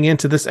tuning in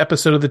to this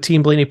episode of the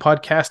Team Blaney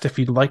podcast. If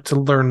you'd like to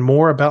learn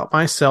more about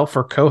myself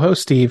or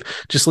co-host Steve,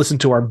 just listen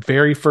to our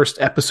very first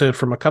episode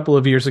from a couple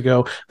of years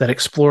ago that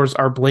explores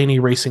our Blaney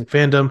racing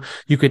fandom.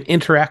 You can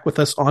interact with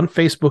us on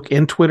Facebook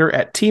and Twitter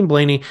at Team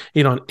Blaney,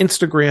 and on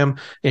Instagram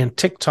and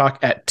TikTok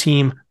at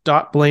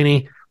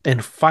team.blaney.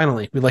 And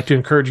finally, we'd like to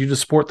encourage you to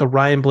support the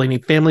Ryan Blaney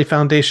Family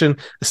Foundation.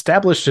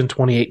 Established in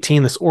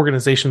 2018, this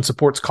organization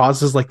supports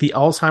causes like the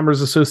Alzheimer's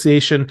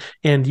Association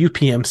and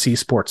UPMC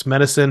Sports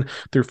Medicine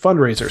through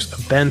fundraisers,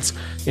 events,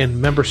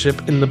 and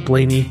membership in the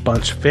Blaney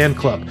Bunch Fan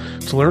Club.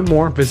 To learn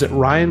more, visit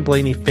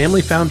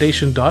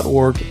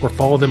RyanBlaneyFamilyFoundation.org or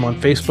follow them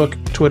on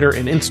Facebook, Twitter,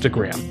 and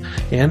Instagram.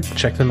 And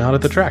check them out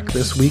at the track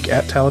this week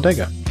at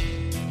Talladega.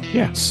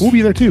 Yes, we'll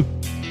be there too.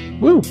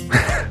 Woo!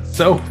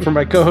 So, for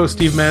my co-host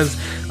Steve Mez,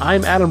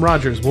 I'm Adam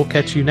Rogers. We'll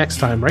catch you next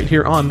time right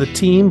here on the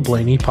Team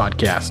Blaney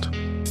podcast.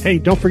 Hey,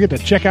 don't forget to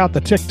check out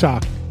the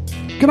TikTok.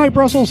 Good night,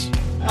 Brussels.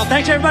 Well,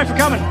 thanks everybody for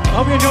coming. I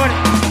hope you enjoyed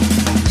it.